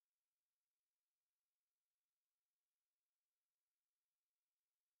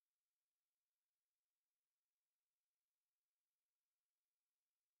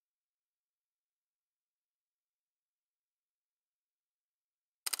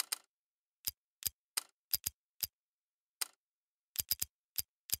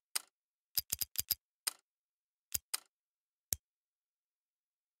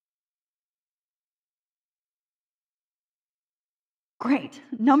 Great.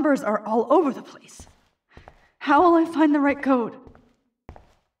 Numbers are all over the place. How will I find the right code?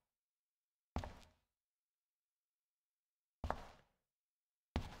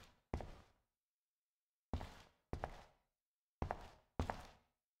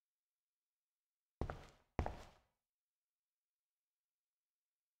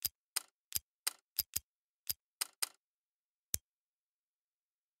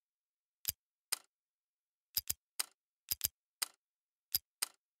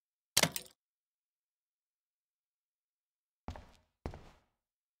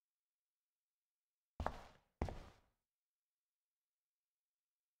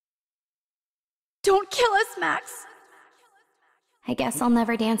 Don't kill us, Max! I guess I'll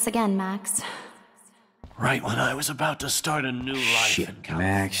never dance again, Max. Right when I was about to start a new life in California.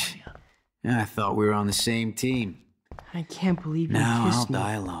 Max. I thought we were on the same team. I can't believe you Now I'll kissed me.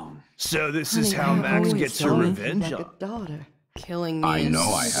 die alone. So this is how Max gets her revenge like on. a daughter. Killing me I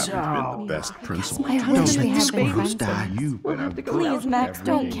know is I haven't been the best principal. I wish we had been friends. Please, Max,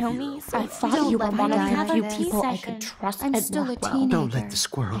 don't kill me. I thought you were one of the few people I could trust I'm at still a work. teenager. Don't let the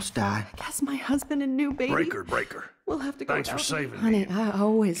squirrels die. Guess my husband and new baby. Breaker. We'll have to go Thanks for out. saving Honey, me. I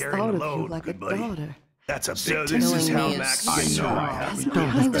always Carrying thought the of you load, like a good buddy. daughter. That's a So big this is killing how me Max is gets I know her I revenge. haven't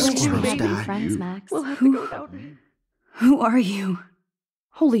Don't let the squirrels Be die. friends, Max. We'll have to go without me. Who are you?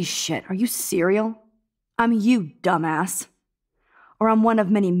 Holy shit, are you serial? I'm you, dumbass. Or I'm one of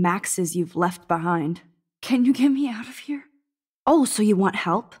many Maxes you've left behind. Can you get me out of here? Oh, so you want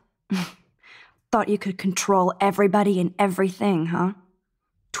help? Thought you could control everybody and everything, huh?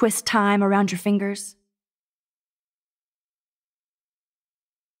 Twist time around your fingers?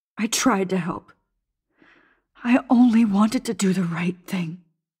 I tried to help. I only wanted to do the right thing.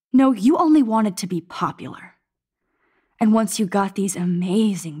 No, you only wanted to be popular. And once you got these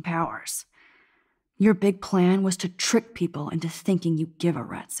amazing powers, your big plan was to trick people into thinking you give a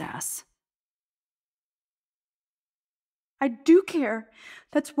rat's ass. I do care.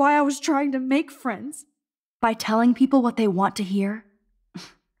 That's why I was trying to make friends. By telling people what they want to hear?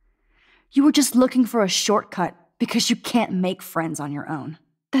 You were just looking for a shortcut because you can't make friends on your own.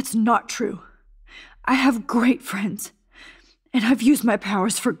 That's not true. I have great friends, and I've used my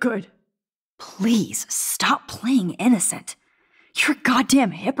powers for good. Please, stop playing innocent. You're a goddamn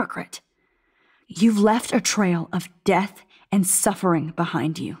hypocrite. You've left a trail of death and suffering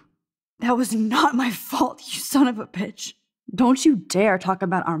behind you. That was not my fault, you son of a bitch. Don't you dare talk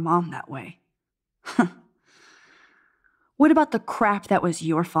about our mom that way. What about the crap that was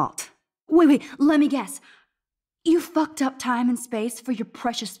your fault? Wait, let me guess. You fucked up time and space for your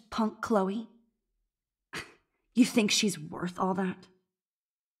precious punk Chloe? You think she's worth all that?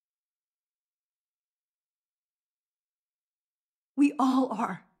 We all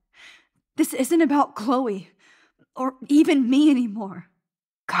are. This isn't about Chloe, or even me anymore.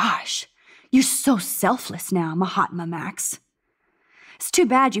 Gosh, you're so selfless now, Mahatma Max. It's too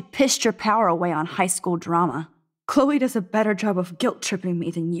bad you pissed your power away on high school drama. Chloe does a better job of guilt-tripping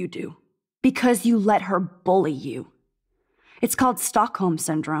me than you do, because you let her bully you. It's called Stockholm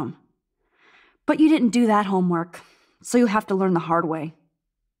Syndrome. But you didn't do that homework, so you'll have to learn the hard way.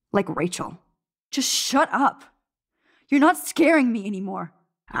 Like Rachel. Just shut up. You're not scaring me anymore.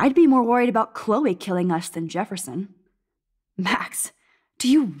 I'd be more worried about Chloe killing us than Jefferson. Max, do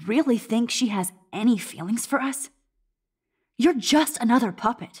you really think she has any feelings for us? You're just another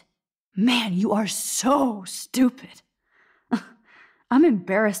puppet. Man, you are so stupid. I'm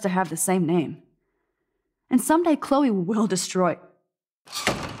embarrassed to have the same name. And someday Chloe will destroy...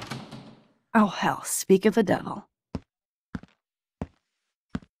 Oh hell, speak of the devil.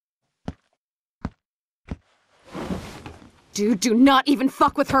 Dude, do not even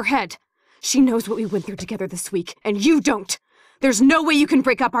fuck with her head. She knows what we went through together this week, and you don't. There's no way you can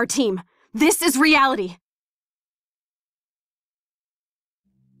break up our team. This is reality.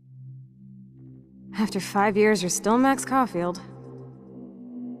 After 5 years, you're still Max Caulfield.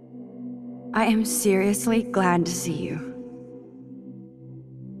 I am seriously glad to see you.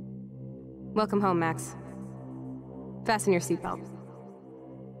 Welcome home, Max. Fasten your seatbelt.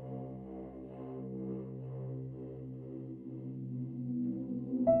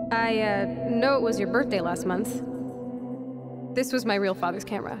 I know it was your birthday last month. This was my real father's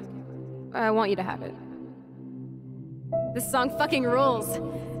camera. I want you to have it. This song fucking rules.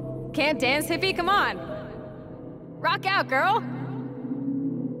 Can't dance, hippie? Come on. Rock out, girl.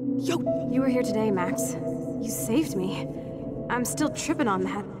 Yo! You were here today, Max. You saved me. I'm still tripping on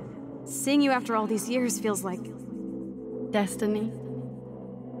that. Seeing you after all these years feels like... Destiny?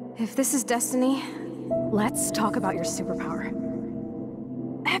 If this is destiny, let's talk about your superpower.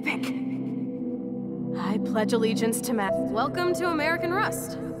 Epic! I pledge allegiance to Matt. Welcome to American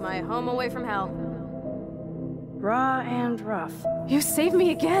Rust, my home away from hell. Raw and rough. You saved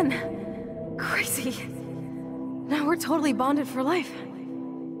me again. Crazy. Now we're totally bonded for life.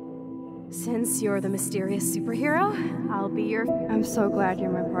 Since you're the mysterious superhero, I'll be your... I'm so glad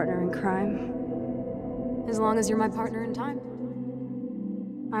you're my partner in crime. As long as you're my partner in time.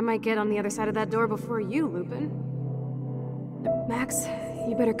 I might get on the other side of that door before you, Lupin. Max,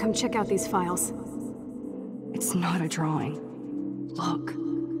 you better come check out these files. It's not a drawing. Look.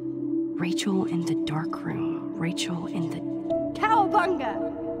 Rachel in the dark room. Rachel in the...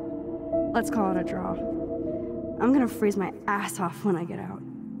 Cowabunga! Let's call it a draw. I'm gonna freeze my ass off when I get out.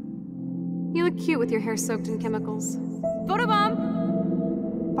 You look cute with your hair soaked in chemicals.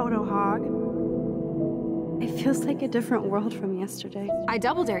 Photobomb! Photo hog. It feels like a different world from yesterday. I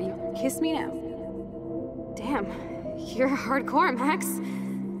double dare you. Kiss me now. Damn, you're hardcore, Max.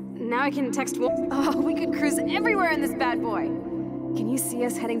 Now I can text Oh, we could cruise everywhere in this bad boy. Can you see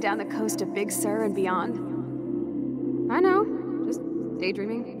us heading down the coast of Big Sur and beyond? I know, just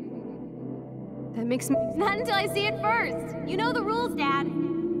daydreaming. That makes me— Not until I see it first. You know the rules, Dad.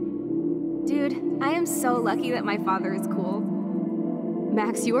 Dude, I am so lucky that my father is cool.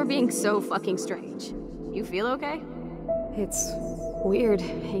 Max, you are being so fucking strange. You feel okay? It's weird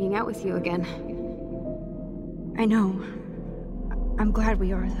hanging out with you again. I know. I'm glad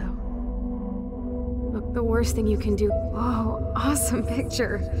we are, though. Look, the worst thing you can do— Whoa, awesome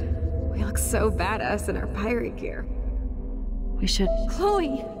picture. We look so badass in our pirate gear. We should—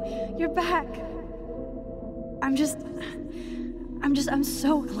 Chloe! You're back! I'm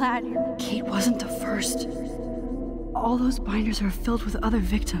so glad Kate wasn't the first. All those binders are filled with other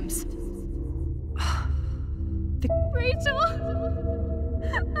victims. Rachel!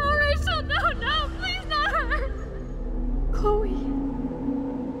 Oh, Rachel, no, please not her! Chloe.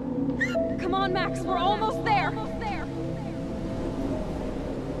 Come on, Max, we're almost there.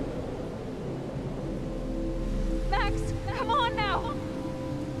 Max, come on now.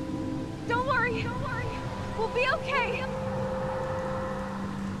 Don't worry. We'll be okay.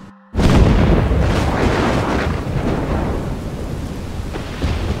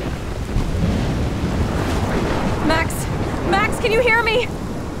 Max, can you hear me?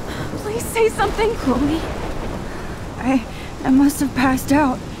 Please say something. Chloe? I must have passed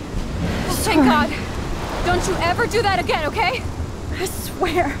out. Oh, thank God. Don't you ever do that again, okay? I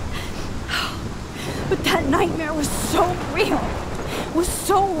swear. But that nightmare was so real. It was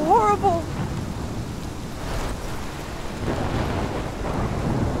so horrible.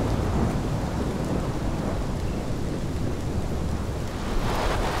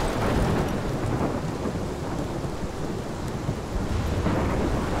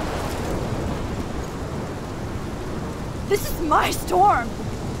 This is my storm!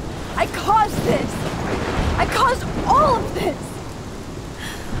 I caused this! I caused all of this!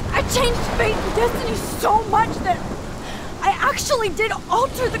 I changed fate and destiny so much that I actually did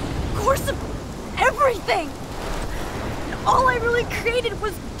alter the course of everything! And all I really created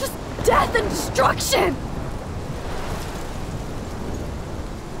was just death and destruction!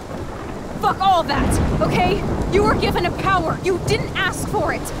 Fuck all that, okay? You were given a power. You didn't ask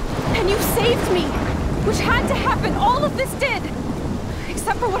for it. And you saved me. Which had to happen. All of this did.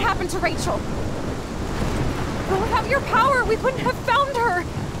 Except for what happened to Rachel. But without your power, we wouldn't have found her.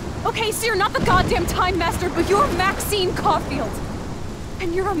 Okay, so you're not the goddamn Time Master, but you're Maxine Caulfield.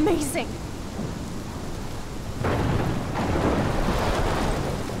 And you're amazing.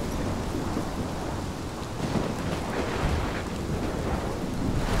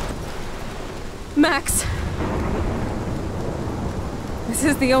 Max. This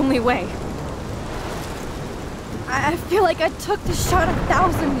is the only way. I feel like I took the shot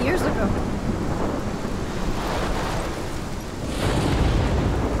 1,000 years ago.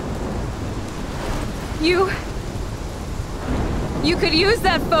 You could use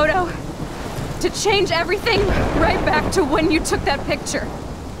that photo to change everything right back to when you took that picture.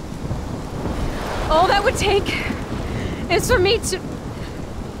 All that would take is for me to...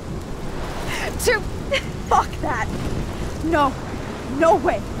 Fuck that! No, no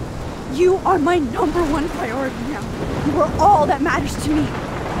way! You are my #1 priority now. You are all that matters to me.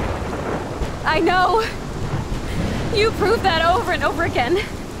 I know. You prove that over and over again.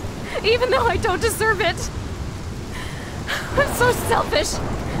 Even though I don't deserve it. I'm so selfish.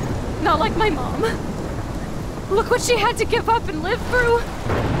 Not like my mom. Look what she had to give up and live through.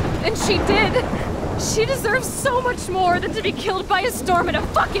 And she did. She deserves so much more than to be killed by a storm at a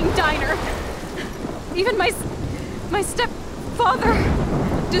fucking diner. Even my stepfather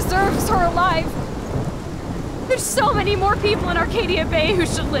deserves her alive. There's so many more people in Arcadia Bay who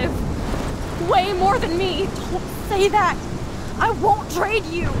should live. Way more than me. Don't say that. I won't trade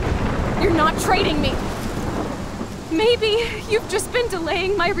you. You're not trading me. Maybe you've just been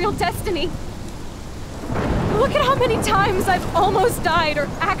delaying my real destiny. Look at how many times I've almost died or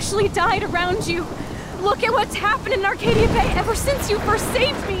actually died around you. Look at what's happened in Arcadia Bay ever since you first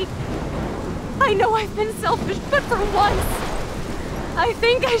saved me. I know I've been selfish, but for once, I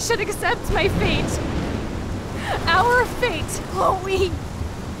think I should accept my fate. Our fate. Chloe!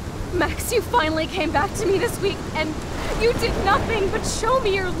 Max, you finally came back to me this week, and you did nothing but show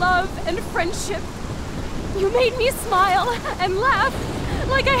me your love and friendship. You made me smile and laugh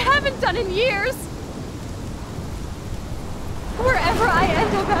like I haven't done in years. Wherever I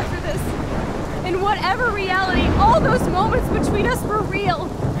end up after this, in whatever reality, all those moments between us were real,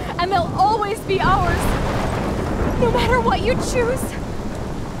 and they'll always be ours. No matter what you choose,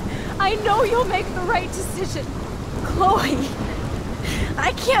 I know you'll make the right decision. Chloe,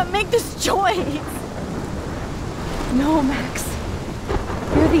 I can't make this choice. No, Max.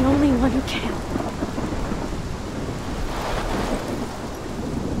 You're the only one who can.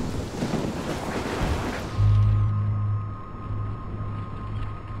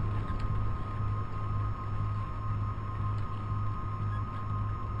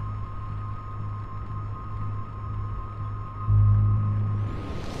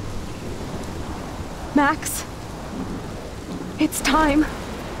 Max, it's time.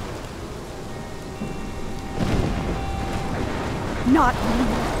 Not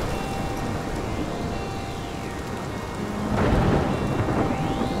anymore.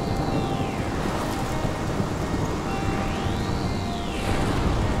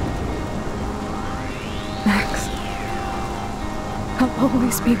 Max, I'll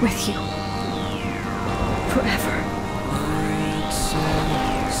always be with you. Forever.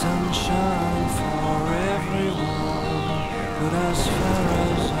 Sunshine for everyone, but as far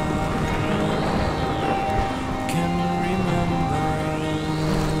as I can remember,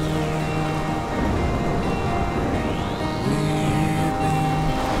 we've been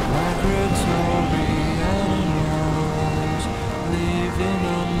migratory animals living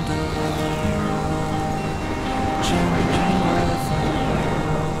under changing weather.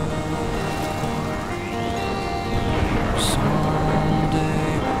 Someday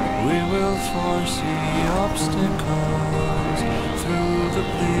we will foresee obstacles through the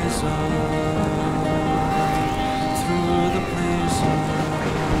blizzard, through the blizzard.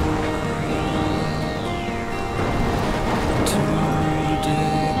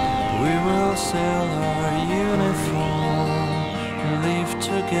 Today we will sell our uniform, live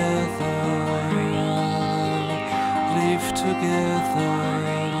together, live together.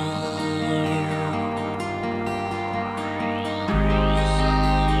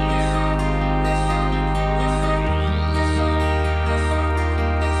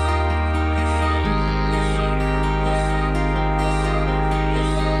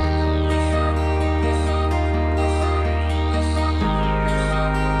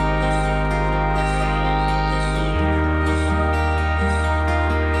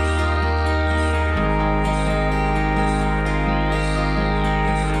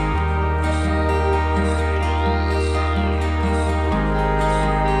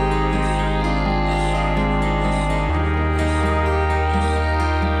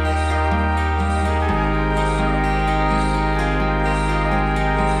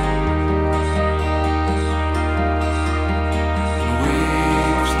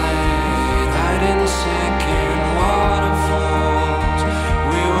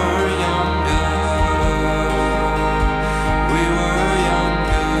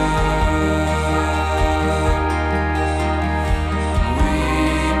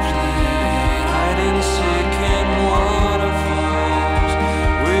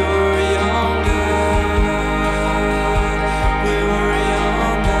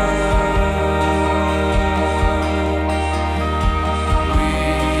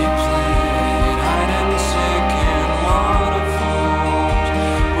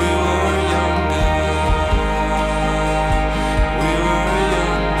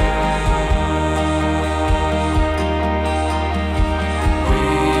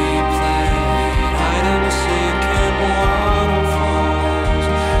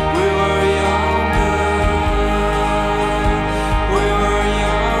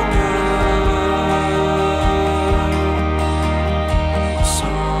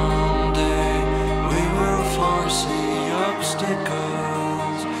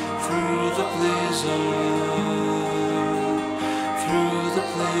 Through the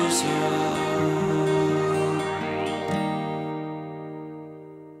blizzard.